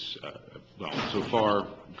was, so far,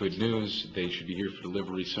 good news. They should be here for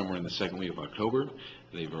delivery somewhere in the second week of October.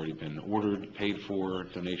 They've already been ordered, paid for,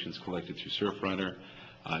 donations collected through Surfrider.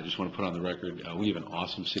 I just want to put on the record, we have an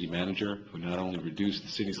awesome city manager who not only reduced the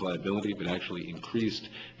city's liability, but actually increased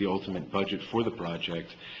the ultimate budget for the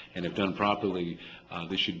project. And if done properly,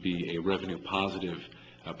 this should be a revenue positive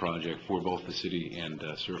project for both the city and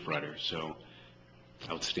Surfrider. So,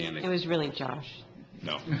 outstanding. It was really Josh.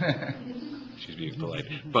 No. She's being polite.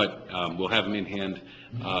 But we'll have them in hand.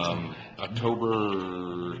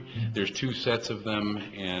 October, there's 2 sets of them,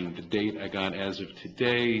 and the date I got as of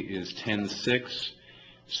today is 10/6.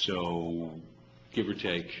 So give or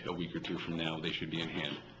take a week or 2 from now, they should be in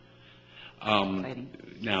hand.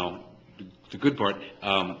 Now, the good part,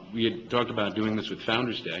 we had talked about doing this with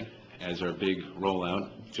Founders Day as our big rollout.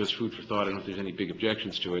 Just food for thought. I don't know if there's any big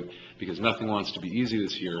objections to it, because nothing wants to be easy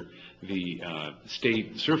this year. The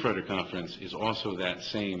state Surfrider Conference is also that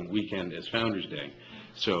same weekend as Founders Day.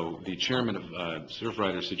 So the chairman of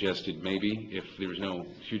Surfrider suggested maybe, if there was no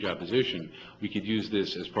huge opposition, we could use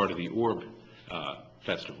this as part of the Orb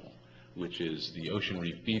Festival, which is the Ocean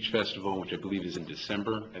Reef Beach Festival, which I believe is in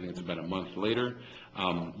December. I think it's about a month later.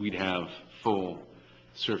 We'd have full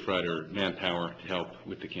Surfrider manpower to help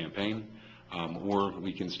with the campaign, or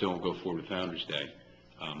we can still go forward with Founders Day.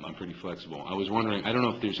 I'm pretty flexible. I was wondering, I don't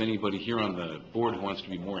know if there's anybody here on the board who wants to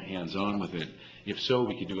be more hands-on with it. If so,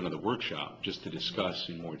 we could do another workshop just to discuss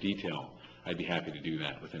in more detail. I'd be happy to do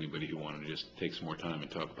that with anybody who wanted to just take some more time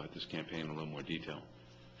and talk about this campaign in a little more detail.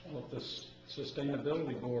 Well, if the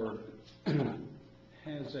Sustainability Board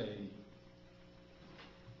has a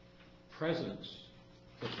presence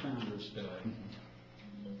at Founder's Day,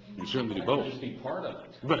 We certainly do I both. could just be part of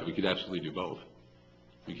it. Right, we could absolutely do both.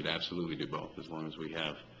 We could absolutely do both, as long as we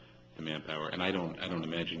have the manpower. And I don't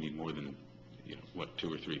imagine you need more than,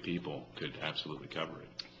 2 or 3 people could absolutely cover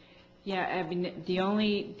it. Yeah, I mean, the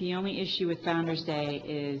only issue with Founder's Day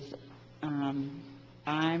is,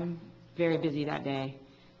 I'm very busy that day.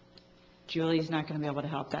 Julie's not going to be able to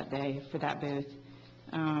help that day for that booth.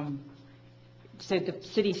 So the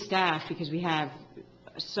city staff, because we have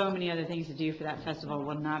so many other things to do for that festival,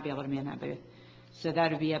 will not be able to man that booth. So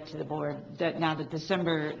that would be up to the board. Now,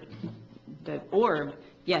 the orb,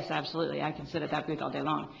 yes, absolutely, I can sit at that booth all day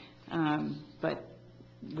long. But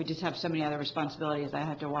we just have so many other responsibilities. I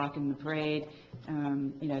have to walk in the parade. A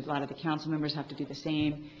lot of the council members have to do the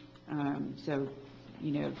same. So,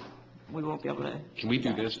 we won't be able to. Can we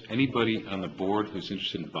do this? Anybody on the board who's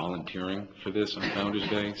interested in volunteering for this on Founder's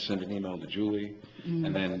Day, send an email to Julie,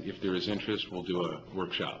 and then if there is interest, we'll do a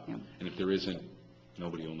workshop. Yeah. And if there isn't,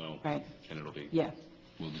 nobody will know. Right. And it'll be. Yeah.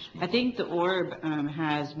 We'll just move I think the orb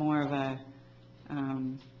has more of a,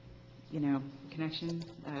 connection,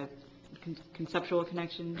 conceptual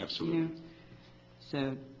connection. Absolutely.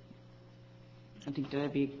 So I think that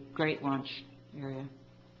would be a great launch area.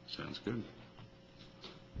 Sounds good.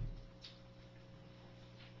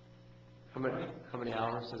 How many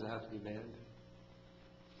hours does it have to be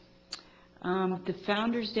manned? The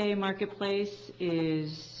Founder's Day Marketplace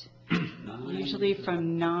is usually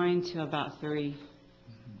from 9 to about 3.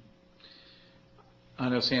 I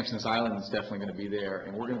know Sampson's Island is definitely going to be there,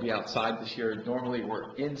 and we're going to be outside this year. Normally,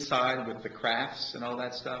 we're inside with the crafts and all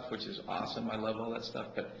that stuff, which is awesome. I love all that stuff,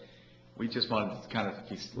 but we just wanted to kind of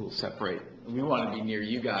be a little separate. We want to be near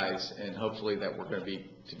you guys, and hopefully that we're going to be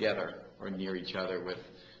together or near each other with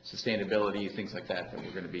sustainability, things like that we're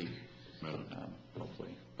going to be,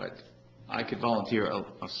 hopefully. But I could volunteer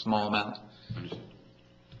a small amount.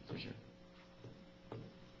 For sure.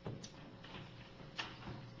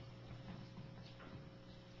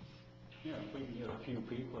 Yeah, if we can get a few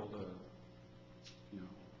people to,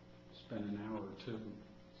 spend an hour or two.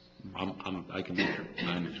 I can do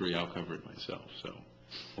 9 to 3, I'll cover it myself, so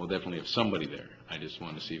we'll definitely have somebody there. I just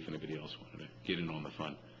wanted to see if anybody else wanted to get in on the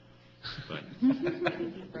fun. But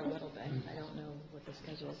For a little bit. I don't know what the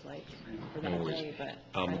schedule is like for No that worries. day,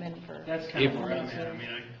 but I'm in for. That's kind of where I'm at. I mean,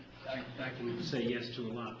 I can say yes to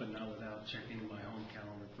a lot, but not without checking my own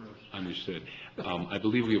calendar first. Understood. I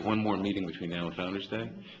believe we have one more meeting between now and Founder's Day.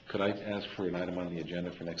 Could I ask for an item on the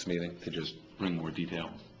agenda for next meeting to just bring more detail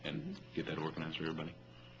and get that organized for everybody?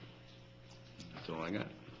 That's all I got.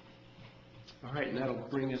 All right, and that'll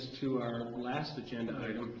bring us to our last agenda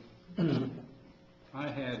item. I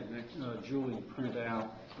had Julie print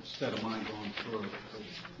out, instead of mine going through it,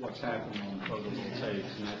 what's happened on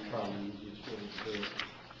photovoltaics, and that's probably the easiest way to do it.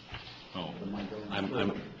 Oh, Am I going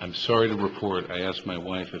through it? I'm sorry to report, I asked my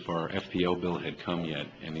wife if our FPL bill had come yet,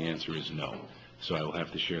 and the answer is no. So I will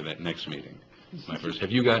have to share that next meeting.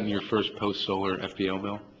 Have you gotten your first post-solar FPL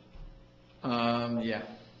bill? Yeah.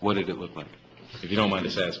 What did it look like? If you don't mind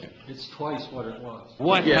us asking. It's twice what it was.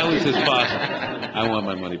 What? How is this possible? I want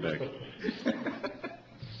my money back.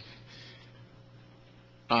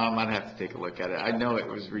 I'd have to take a look at it. I know it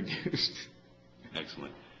was reduced.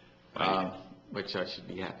 Excellent. Which I should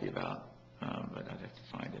be happy about, but I'd have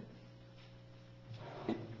to find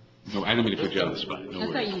it. No, I didn't mean to put you on the spot. No I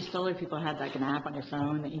thought worries. you solar people had like an app on your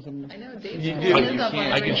phone that you can. I know, Dave. You do.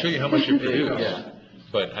 I can show you how much you produce,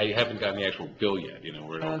 but I haven't gotten the actual bill yet,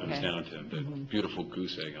 where it all comes Okay. down to the beautiful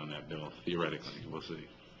goose egg on that bill, theoretically. We'll see.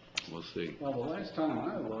 We'll see. Well, the last time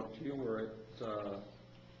I looked, you were at about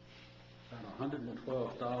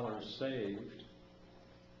 $112 saved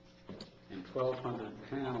and 1,200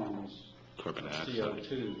 pounds Carbon of dioxide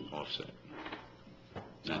CO2. offset.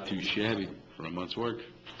 Not too shabby for a month's work.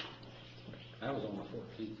 That was on the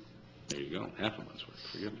 14th. There you go, half a month's work.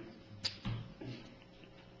 Forgive me.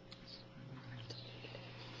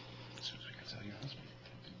 As soon as I can tell your husband.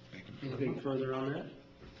 make him feel Anything further on that?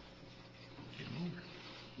 Get him over.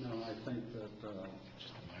 No, I think that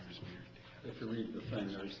Just a Myers beer. if you read the thing,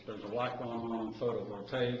 there's a lot going on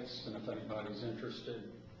photovoltaics, and if anybody's interested,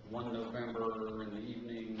 1 November in the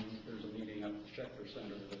evening, there's a meeting at the Schechter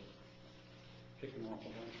Center that's kicking off a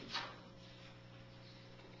bunch of.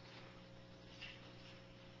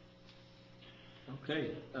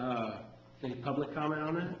 Okay, Any public comment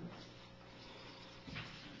on that?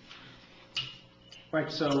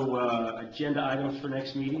 Right, so agenda items for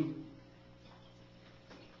next meeting?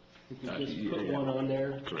 We can just put one on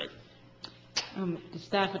there. Correct. The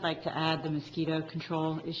staff would like to add the mosquito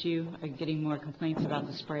control issue. I'm getting more complaints about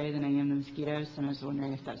the spray than I am the mosquitoes, and I was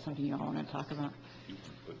wondering if that's something you all want to talk about.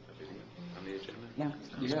 Put a video on the agenda?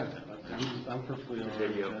 Yeah. Yeah, I'm perfectly all right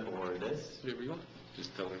Video with that. for this. Whatever you want.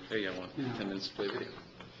 Just tell her, hey, I want Yeah. 10 minutes to play video.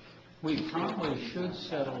 We probably should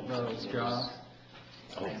settle those, Josh.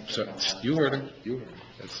 Oh, so, you heard her. You heard her.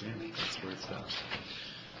 That's where it stops.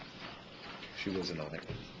 She wasn't on it.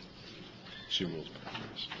 She rules by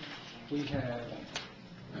first.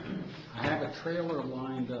 I have a trailer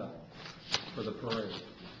lined up for the parade,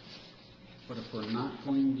 but if we're not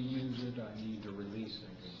going to use it, I need to release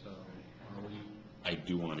it, so are we, I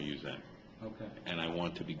do want to use that. okay. And I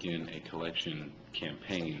want to begin a collection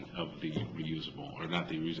campaign of the reusable, or not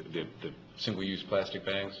the single-use plastic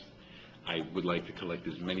bags. I would like to collect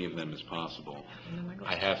as many of them as possible.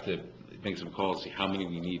 I have to make some calls, see how many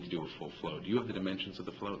we need to do a full float. Do you have the dimensions of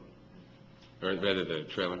the float? Or rather, the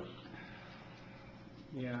trailer?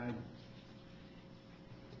 Yeah,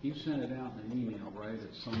 you sent it out in an email, right,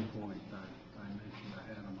 at some point, I mentioned I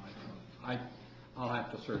had on my phone. I'll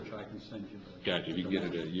have to search, I can send you the... Gotcha, if you can get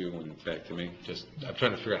it to you and back to me, just, I'm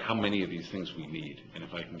trying to figure out how many of these things we need, and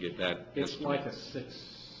if I can get that. It's like a 6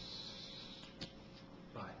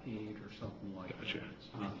 by 8 or something like that. Gotcha. It's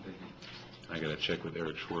not a big. I got to check with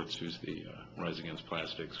Eric Schwartz, who's the Rise Against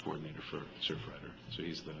Plastics coordinator for Surfrider. So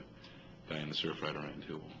he's the guy in the Surfrider end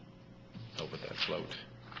who will help with that float.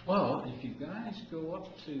 Well, if you guys go up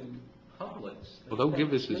to Publix... Well, they'll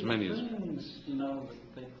give us they've as got many as- things, you know,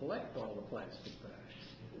 they collect all the plastic bags.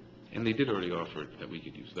 And they did already offer that we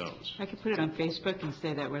could use those. I could put it on Facebook and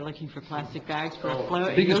say that we're looking for plastic bags for a The float.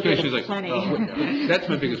 and biggest you'll get question is like, plenty. that's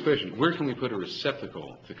my biggest question. Where can we put a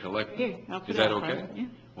receptacle to collect Here, them? I'll put Is it that out okay? front, yeah.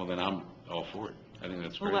 Well, then I'm all for it. I think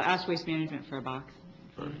that's We'll great. ask Waste Management for a box.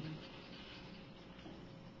 Perfect.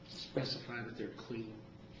 Specify that they're clean.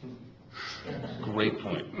 Great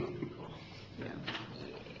point.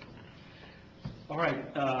 All right,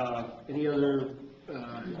 any other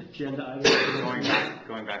agenda items?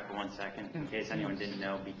 Going back for 1 second, in case anyone didn't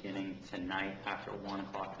know, beginning tonight after 1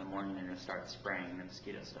 o'clock in the morning, they're going to start spraying the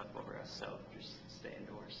mosquito stuff over us, so just stay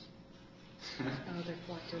indoors. Oh, they're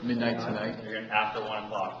collected. Midnight tonight? They're gonna, after 1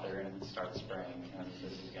 o'clock, they're going to start spraying, and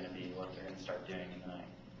this is going to be what they're going to start doing in the night.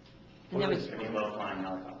 And that was It's going to be low-flying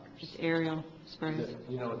helicopters. just aerial sprays.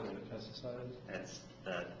 You know what the pesticide is? It's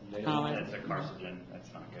the, Solid. it's a carcinogen,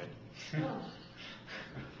 that's not good.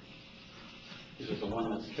 Is it the one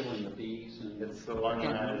that's killing the bees and... It's the one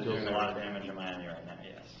that is doing a lot of damage in Miami right now,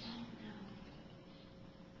 yes.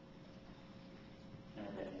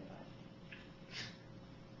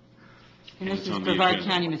 And And this it's is on the Brevard agenda.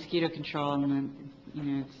 County mosquito control, and then, you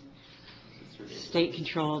know, it's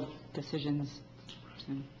state-controlled decisions.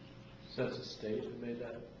 So- So that's a state that made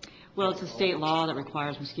that? Well, it's a state law that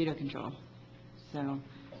requires mosquito control. So,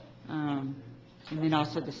 and then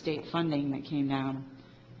also the state funding that came down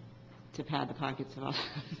to pad the pockets of all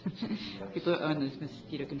people who own this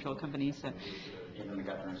mosquito control company, so. Even the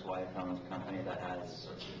governor's wife owns a company that has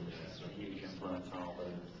a huge influence on all the.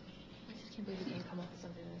 I just can't believe we can't come up with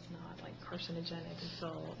something that's not like carcinogenic and so,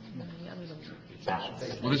 other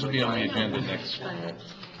than. Well, this will be on the agenda next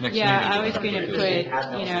meeting. Yeah, I was going to put, They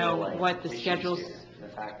have no you know, like, what the issues schedules, here. The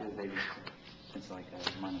fact is it's like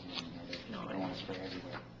a money thing, they don't want to spray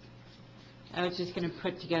everywhere. I was just going to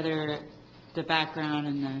put together the background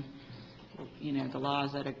and the, you know, the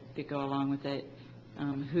laws that go along with it,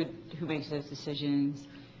 who makes those decisions.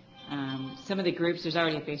 Some of the groups, there's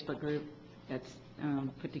already a Facebook group that's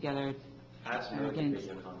put together. I have some really good against-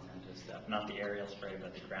 video content of stuff, not the aerial spray,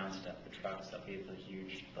 but the ground stuff, the truck stuff, we have the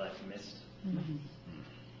huge, like, mist.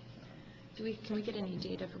 Can we get any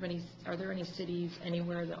data from any, are there any cities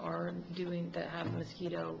anywhere that are doing, that have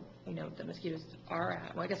mosquito, you know, that mosquitoes are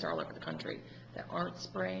at, well, I guess they're all over the country, that aren't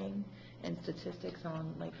spraying, and statistics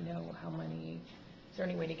on, like, you know, how many, is there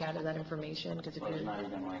any way to gather that information? Because if Well, you're, it's not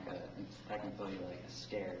even like it's technically like a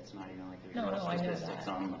scare, it's not even like there's No, no I know statistics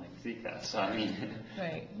that. on like Zika, so I mean.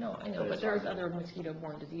 right, no, I know, But but it's there's hard. other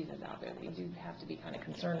mosquito-borne diseases out there that you do have to be kind of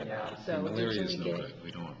concerned Yeah. about, so. Malaria is can no we get- good.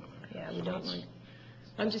 We don't want malaria. Yeah, we So don't that's- want,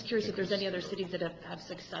 I'm just curious if there's any other cities that have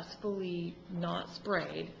successfully not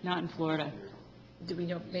sprayed. Not in Florida. Do we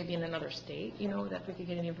know, maybe in another state, you know, that we could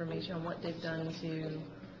get any information on what they've done to,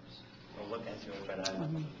 We'll look into it, but I I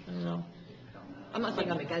don't know. don't know. I'm not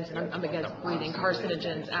saying I'm against it, I'm against breathing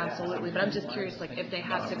carcinogens, absolutely, but I'm just curious, like, if they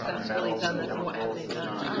have successfully done this, what have they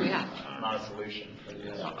done? Oh, yeah. Not a solution for the.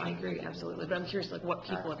 No, I agree, absolutely, but I'm curious, like, what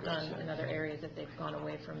people have done in other areas if they've gone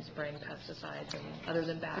away from spraying pesticides and, other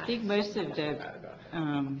than I bags. think most of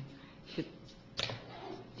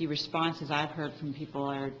the responses I've heard from people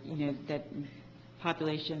are, that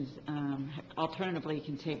populations alternatively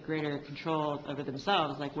can take greater control over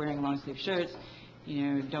themselves, like wearing long sleeve shirts,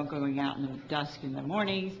 don't going out in the dusk in the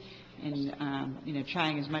mornings, and,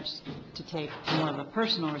 trying as much to take more of a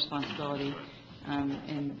personal responsibility,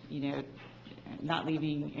 and, not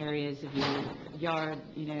leaving areas of your yard,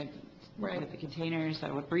 with the containers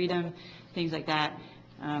that would breed them, things like that.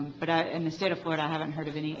 But in the state of Florida, I haven't heard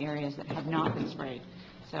of any areas that have not been sprayed.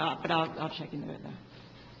 So, but I'll check into it, though.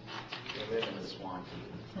 They live in the swamp.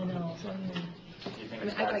 I know, so, Do you think I mean,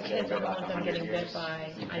 it's I bad got to kids, I go don't back want them 100 getting years? bit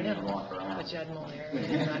by, You I can't even know, walk around. but you had malaria,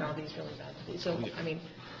 and you had all these really bad diseases. So, I mean,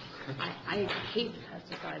 I hate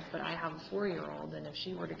pesticides, but I have a 4-year-old, and if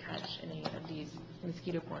she were to catch any of these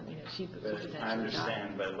mosquito-borne, she could But potentially I die.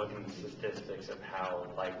 understand, but looking at the statistics of how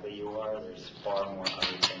likely you are, there's far more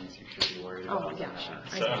other things you should be worried about. Oh, yeah,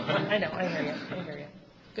 than sure, that. I know, I hear you.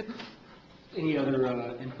 Good. Any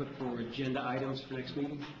other input for agenda items for next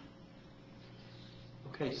meeting?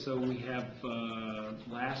 Okay, so we have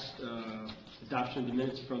last adoption of the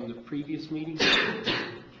minutes from the previous meeting.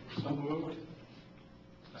 So moved.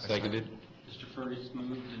 Seconded. Mr. Furries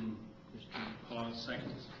moved and Mr. Paul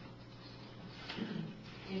seconds.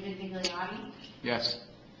 David Bigliotti, Yes.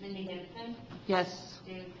 Mindy Gibson, Yes.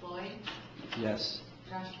 David Floyd, Yes.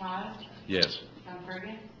 Josh Todd, Yes. John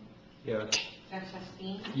Bergen, Yes. Jeff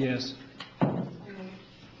Chastain. Yes.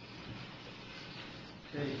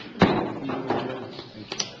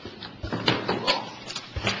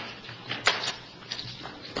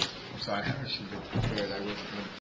 Sorry, I should have prepared. I wasn't.